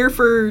Jerry. I'm here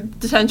for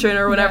detention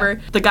or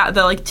whatever. Yeah.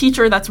 The like,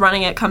 teacher that's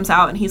running it comes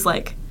out and he's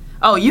like,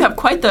 oh, you have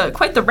quite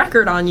the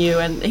record on you.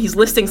 And he's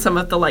listing some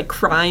of the, like,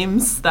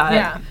 crimes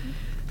that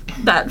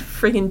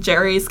freaking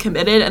Jerry's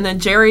committed. And then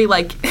Jerry,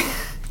 like,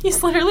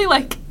 he's literally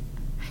like,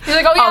 he's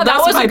like, oh yeah,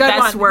 that was my a good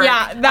best one. Work.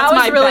 Yeah, that's was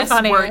my really best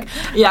funny. Work.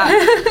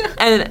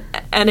 Yeah,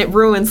 and it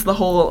ruins the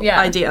whole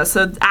idea.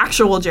 So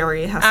actual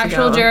Jerry has to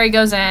go. Jerry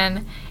goes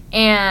in,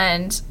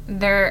 and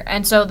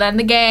so then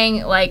the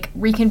gang, like,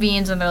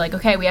 reconvenes, and they're like,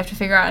 okay, we have to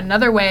figure out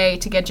another way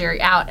to get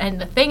Jerry out. And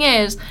the thing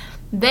is,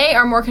 they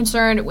are more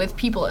concerned with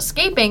people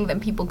escaping than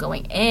people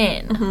going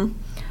in. Mm-hmm.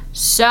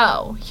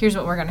 So, here's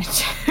what we're going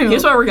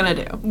to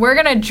do. We're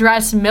going to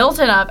dress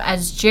Milton up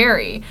as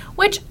Jerry,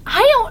 which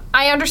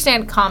I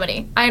understand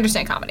comedy.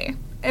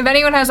 If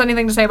anyone has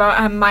anything to say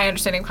about my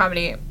understanding of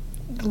comedy,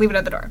 leave it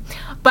at the door.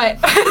 But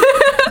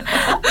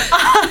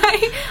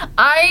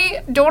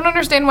I don't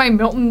understand why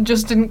Milton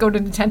just didn't go to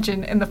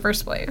detention in the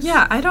first place.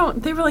 Yeah,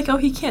 they were like, oh,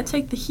 he can't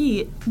take the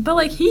heat. But,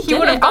 like, he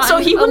would have also,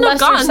 he wouldn't have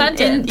gone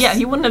sentence.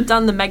 He wouldn't have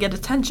done the mega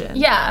detention.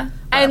 Yeah. Whatever.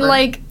 And,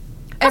 like,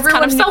 that's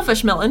kind of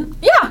selfish, Milton.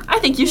 Yeah. I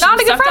think you should have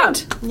stepped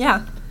up.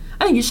 Yeah.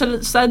 I think you should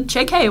have said,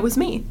 JK, it was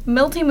me.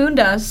 Milty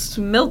Moondust.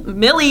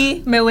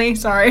 Millie,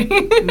 sorry.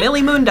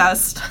 Millie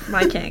Moondust,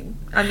 my king.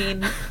 I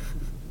mean,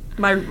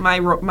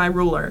 my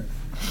ruler.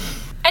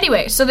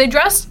 Anyway, so they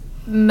dressed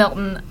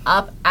Milton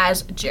up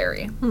as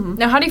Jerry. Mm-hmm.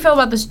 Now, how do you feel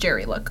about this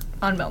Jerry look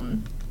on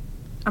Milton?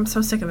 I'm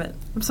so sick of it.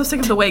 I'm so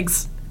sick of the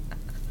wigs.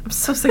 I'm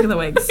so sick of the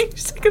wigs. You're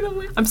sick of the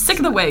wigs? I'm sick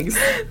of the wigs.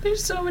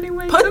 There's so many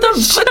wigs. Put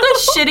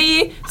the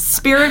shitty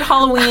Spirit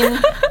Halloween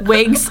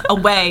wigs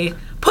away.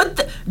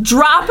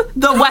 Drop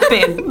the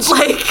weapon.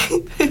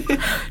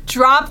 Like,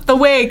 drop the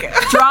wig.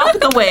 Drop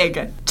the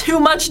wig.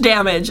 Too much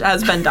damage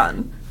has been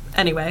done.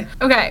 Anyway.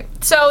 Okay,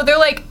 so they're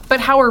like,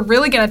 but how we're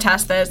really going to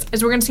test this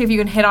is we're going to see if you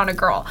can hit on a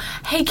girl.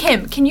 Hey,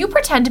 Kim, can you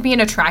pretend to be an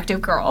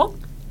attractive girl?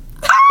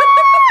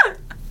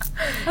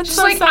 That's She's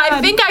so like, sad. I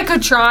think I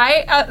could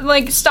try.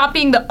 Like, stop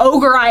being the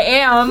ogre I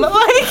am.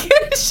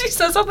 Like, she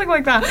says something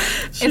like that.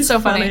 It's so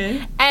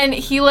funny. And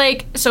he,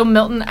 like, so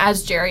Milton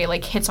as Jerry,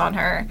 like, hits on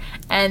her.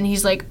 And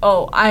he's like,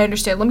 oh, I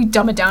understand. Let me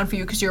dumb it down for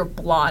you because you're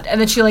blonde. And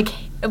then she,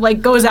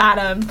 like goes at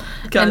him.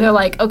 Good. And they're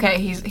like,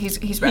 okay, he's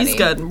ready. He's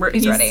good.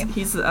 He's ready.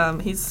 He's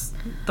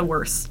the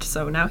worst.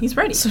 So now he's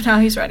ready.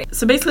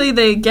 So basically,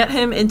 they get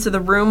him into the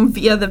room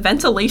via the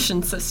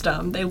ventilation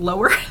system. They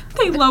lower.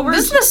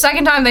 This is the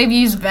second time they've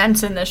used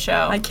vents in this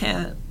show. I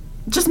can't.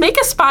 Just make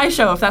a spy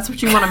show if that's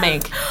what you want to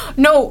make.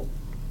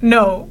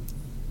 No.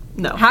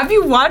 Have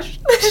you watched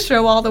this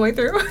show all the way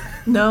through?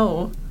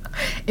 No.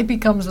 It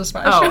becomes a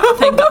spy show. Oh,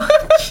 thank God.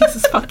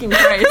 Jesus fucking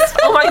Christ.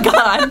 Oh my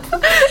God.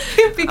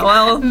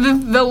 Well,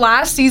 the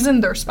last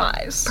season, they're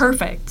spies.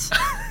 Perfect.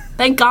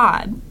 Thank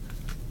God.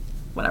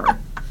 Whatever.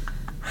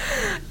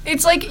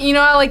 It's like, you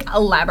know how, like,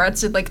 Lab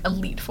Rats did, like,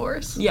 Elite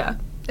Force? Yeah.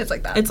 It's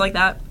like that. It's like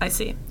that. I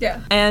see.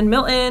 Yeah. And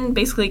Milton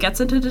basically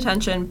gets into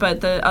detention, but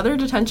the other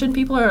detention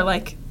people are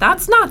like,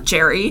 that's not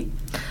Jerry.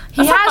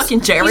 That's not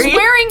fucking Jerry. He's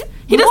wearing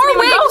he doesn't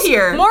even go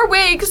here. More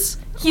wigs.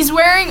 He's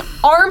wearing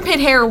armpit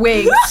hair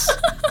wigs.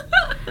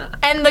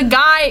 And the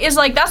guy is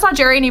like, that's not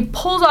Jerry, and he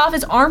pulls off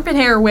his armpit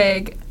hair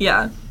wig.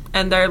 Yeah.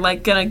 And they're,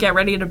 like, gonna get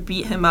ready to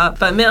beat him up.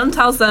 But Milton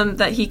tells them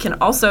that he can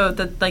also,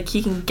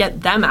 he can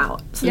get them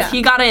out. Since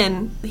he got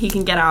in, he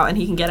can get out, and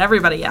he can get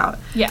everybody out.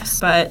 Yes.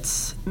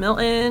 But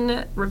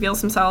Milton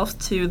reveals himself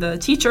to the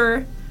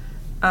teacher,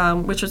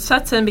 which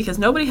upsets him because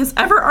nobody has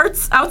ever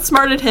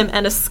outsmarted him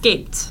and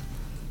escaped.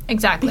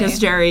 Exactly. Because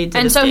Jerry did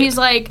And escape. so he's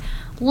like,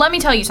 let me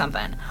tell you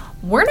something.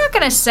 We're not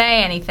going to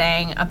say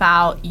anything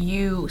about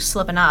you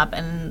slipping up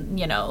and,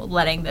 you know,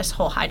 letting this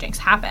whole hijinks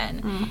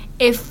happen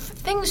if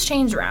things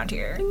change around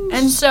here.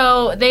 And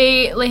so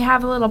they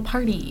have a little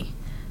party.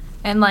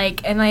 And,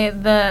 like,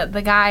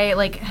 the guy,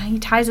 like, he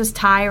ties his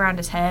tie around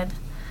his head.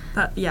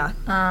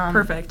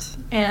 Perfect.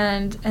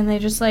 And they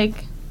just,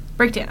 like,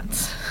 break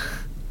dance.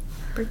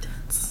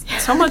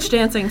 So much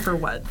dancing for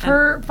what?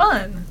 For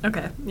fun.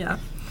 Okay, yeah.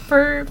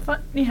 For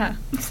fun, yeah.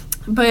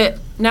 But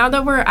now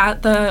that we're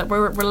at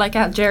we're like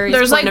at Jerry's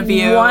There's point like of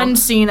view. one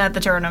scene at the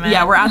tournament.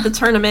 Yeah, we're at the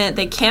tournament.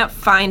 They can't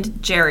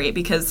find Jerry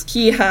because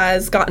he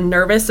has gotten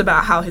nervous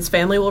about how his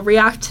family will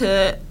react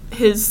to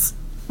his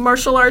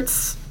martial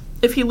arts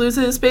if he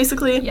loses,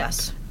 basically.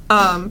 Yes.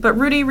 But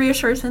Rudy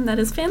reassures him that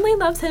his family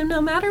loves him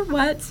no matter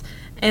what.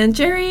 And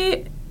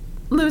Jerry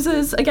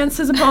loses against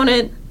his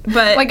opponent,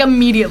 but like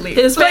immediately.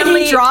 his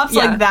family he drops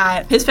like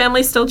that. His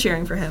family's still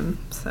cheering for him.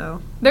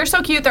 So they're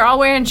so cute. They're all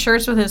wearing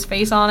shirts with his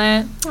face on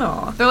it.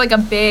 Aw. They're like a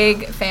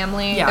big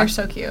family. Yeah. They're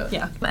so cute.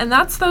 Yeah. And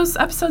that's those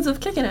episodes of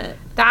Kickin' It.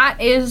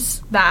 That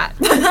is that.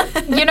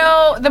 You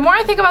know, the more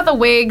I think about the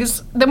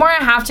Wigs, the more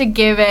I have to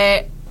give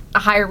it a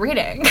higher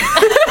rating.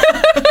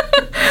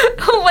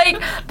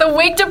 Like, the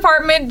wig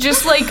department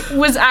just, like,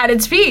 was at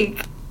its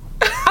peak.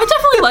 I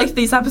definitely liked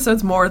these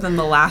episodes more than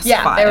the last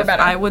 5. They were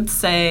better. I would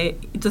say,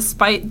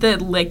 despite the,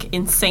 like,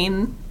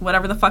 insane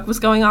whatever the fuck was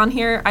going on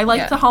here, I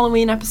liked the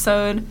Halloween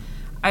episode.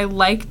 I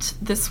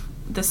liked this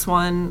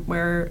one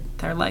where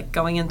they're, like,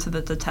 going into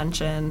the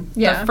detention.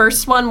 Yeah. The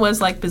first one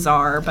was, like,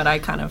 bizarre, but I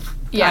kind of...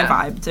 I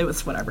vibed. It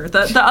was whatever.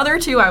 The other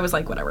two, I was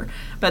like, whatever.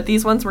 But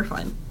these ones were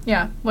fun.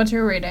 Yeah. What's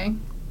your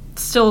rating?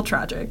 Still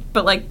tragic,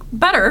 but, like,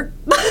 better.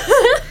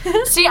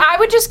 See, I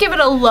would just give it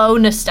a low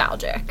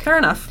nostalgic. Fair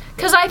enough.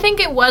 Because I think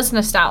it was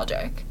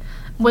nostalgic.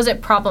 Was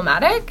it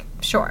problematic?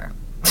 Sure.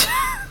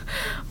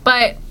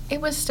 But it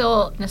was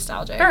still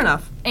nostalgic. Fair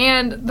enough.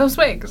 And those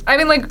wigs. I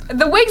mean, like,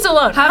 the wigs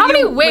alone. How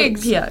many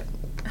wigs?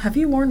 Have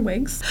you worn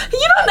wigs?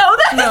 You don't know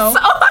this? No.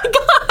 Oh my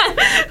god.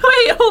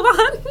 Wait, hold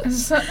on.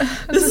 Is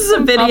this is a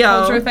some video.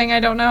 Pop culture thing I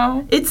don't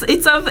know. It's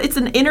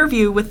an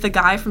interview with the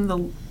guy from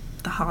the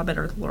Hobbit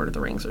or Lord of the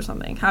Rings or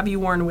something. Have you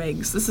worn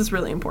wigs? This is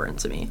really important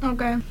to me.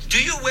 Okay.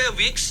 Do you wear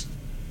wigs?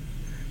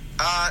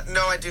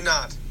 No, I do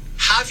not.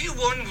 Have you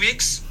worn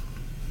wigs?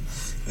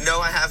 No,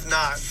 I have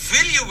not.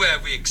 Will you wear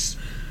wigs?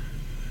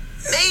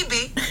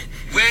 Maybe.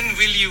 When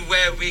will you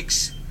wear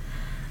wigs?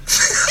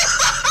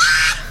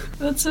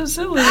 That's so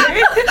silly.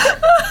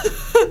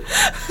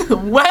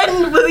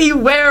 When will you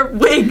wear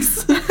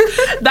wigs?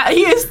 That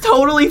he is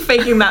totally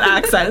faking that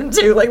accent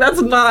too. Like,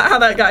 that's not how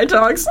that guy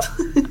talks.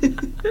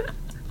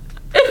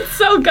 It's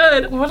so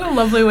good. What a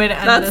lovely way to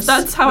end this.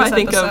 That's how I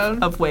think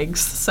of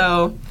wigs.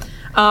 So,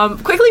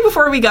 quickly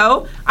before we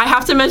go, I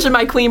have to mention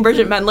my queen,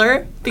 Bridget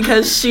Mendler,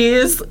 because she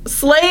is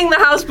slaying the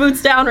house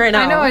boots down right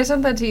now. I know, I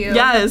sent that to you.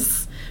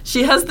 Yes.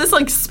 She has this,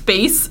 like,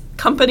 space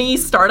company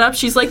startup.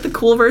 She's, like, the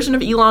cool version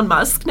of Elon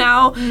Musk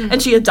now.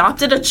 And she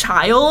adopted a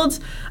child.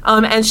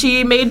 And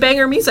she made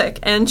banger music.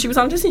 And she was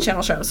on a Disney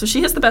Channel show. So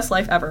she has the best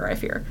life ever, I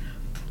fear.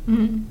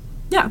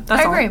 Yeah,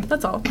 that's all. I agree.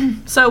 That's all.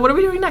 So what are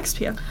we doing next,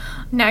 Pia?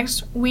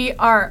 Next, we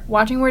are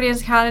watching Weird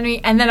Dance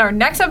Academy, and then our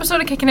next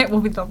episode of Kickin' It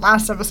will be the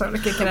last episode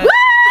of Kickin' It.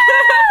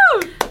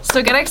 Woo!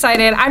 So get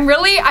excited. I'm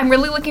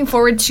really looking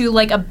forward to,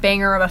 like, a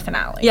banger of a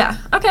finale. Yeah.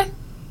 Okay.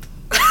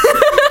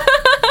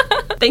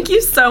 Thank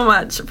you so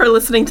much for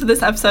listening to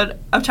this episode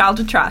of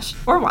Childhood Trash,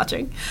 or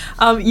watching.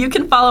 You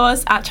can follow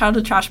us at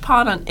Childhood Trash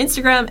Pod on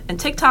Instagram and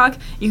TikTok.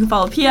 You can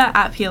follow Pia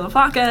at Pia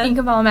LaFlaca. You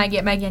can follow Maggie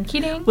at Maggie and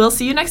Keating. We'll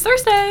see you next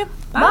Thursday.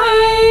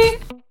 Bye.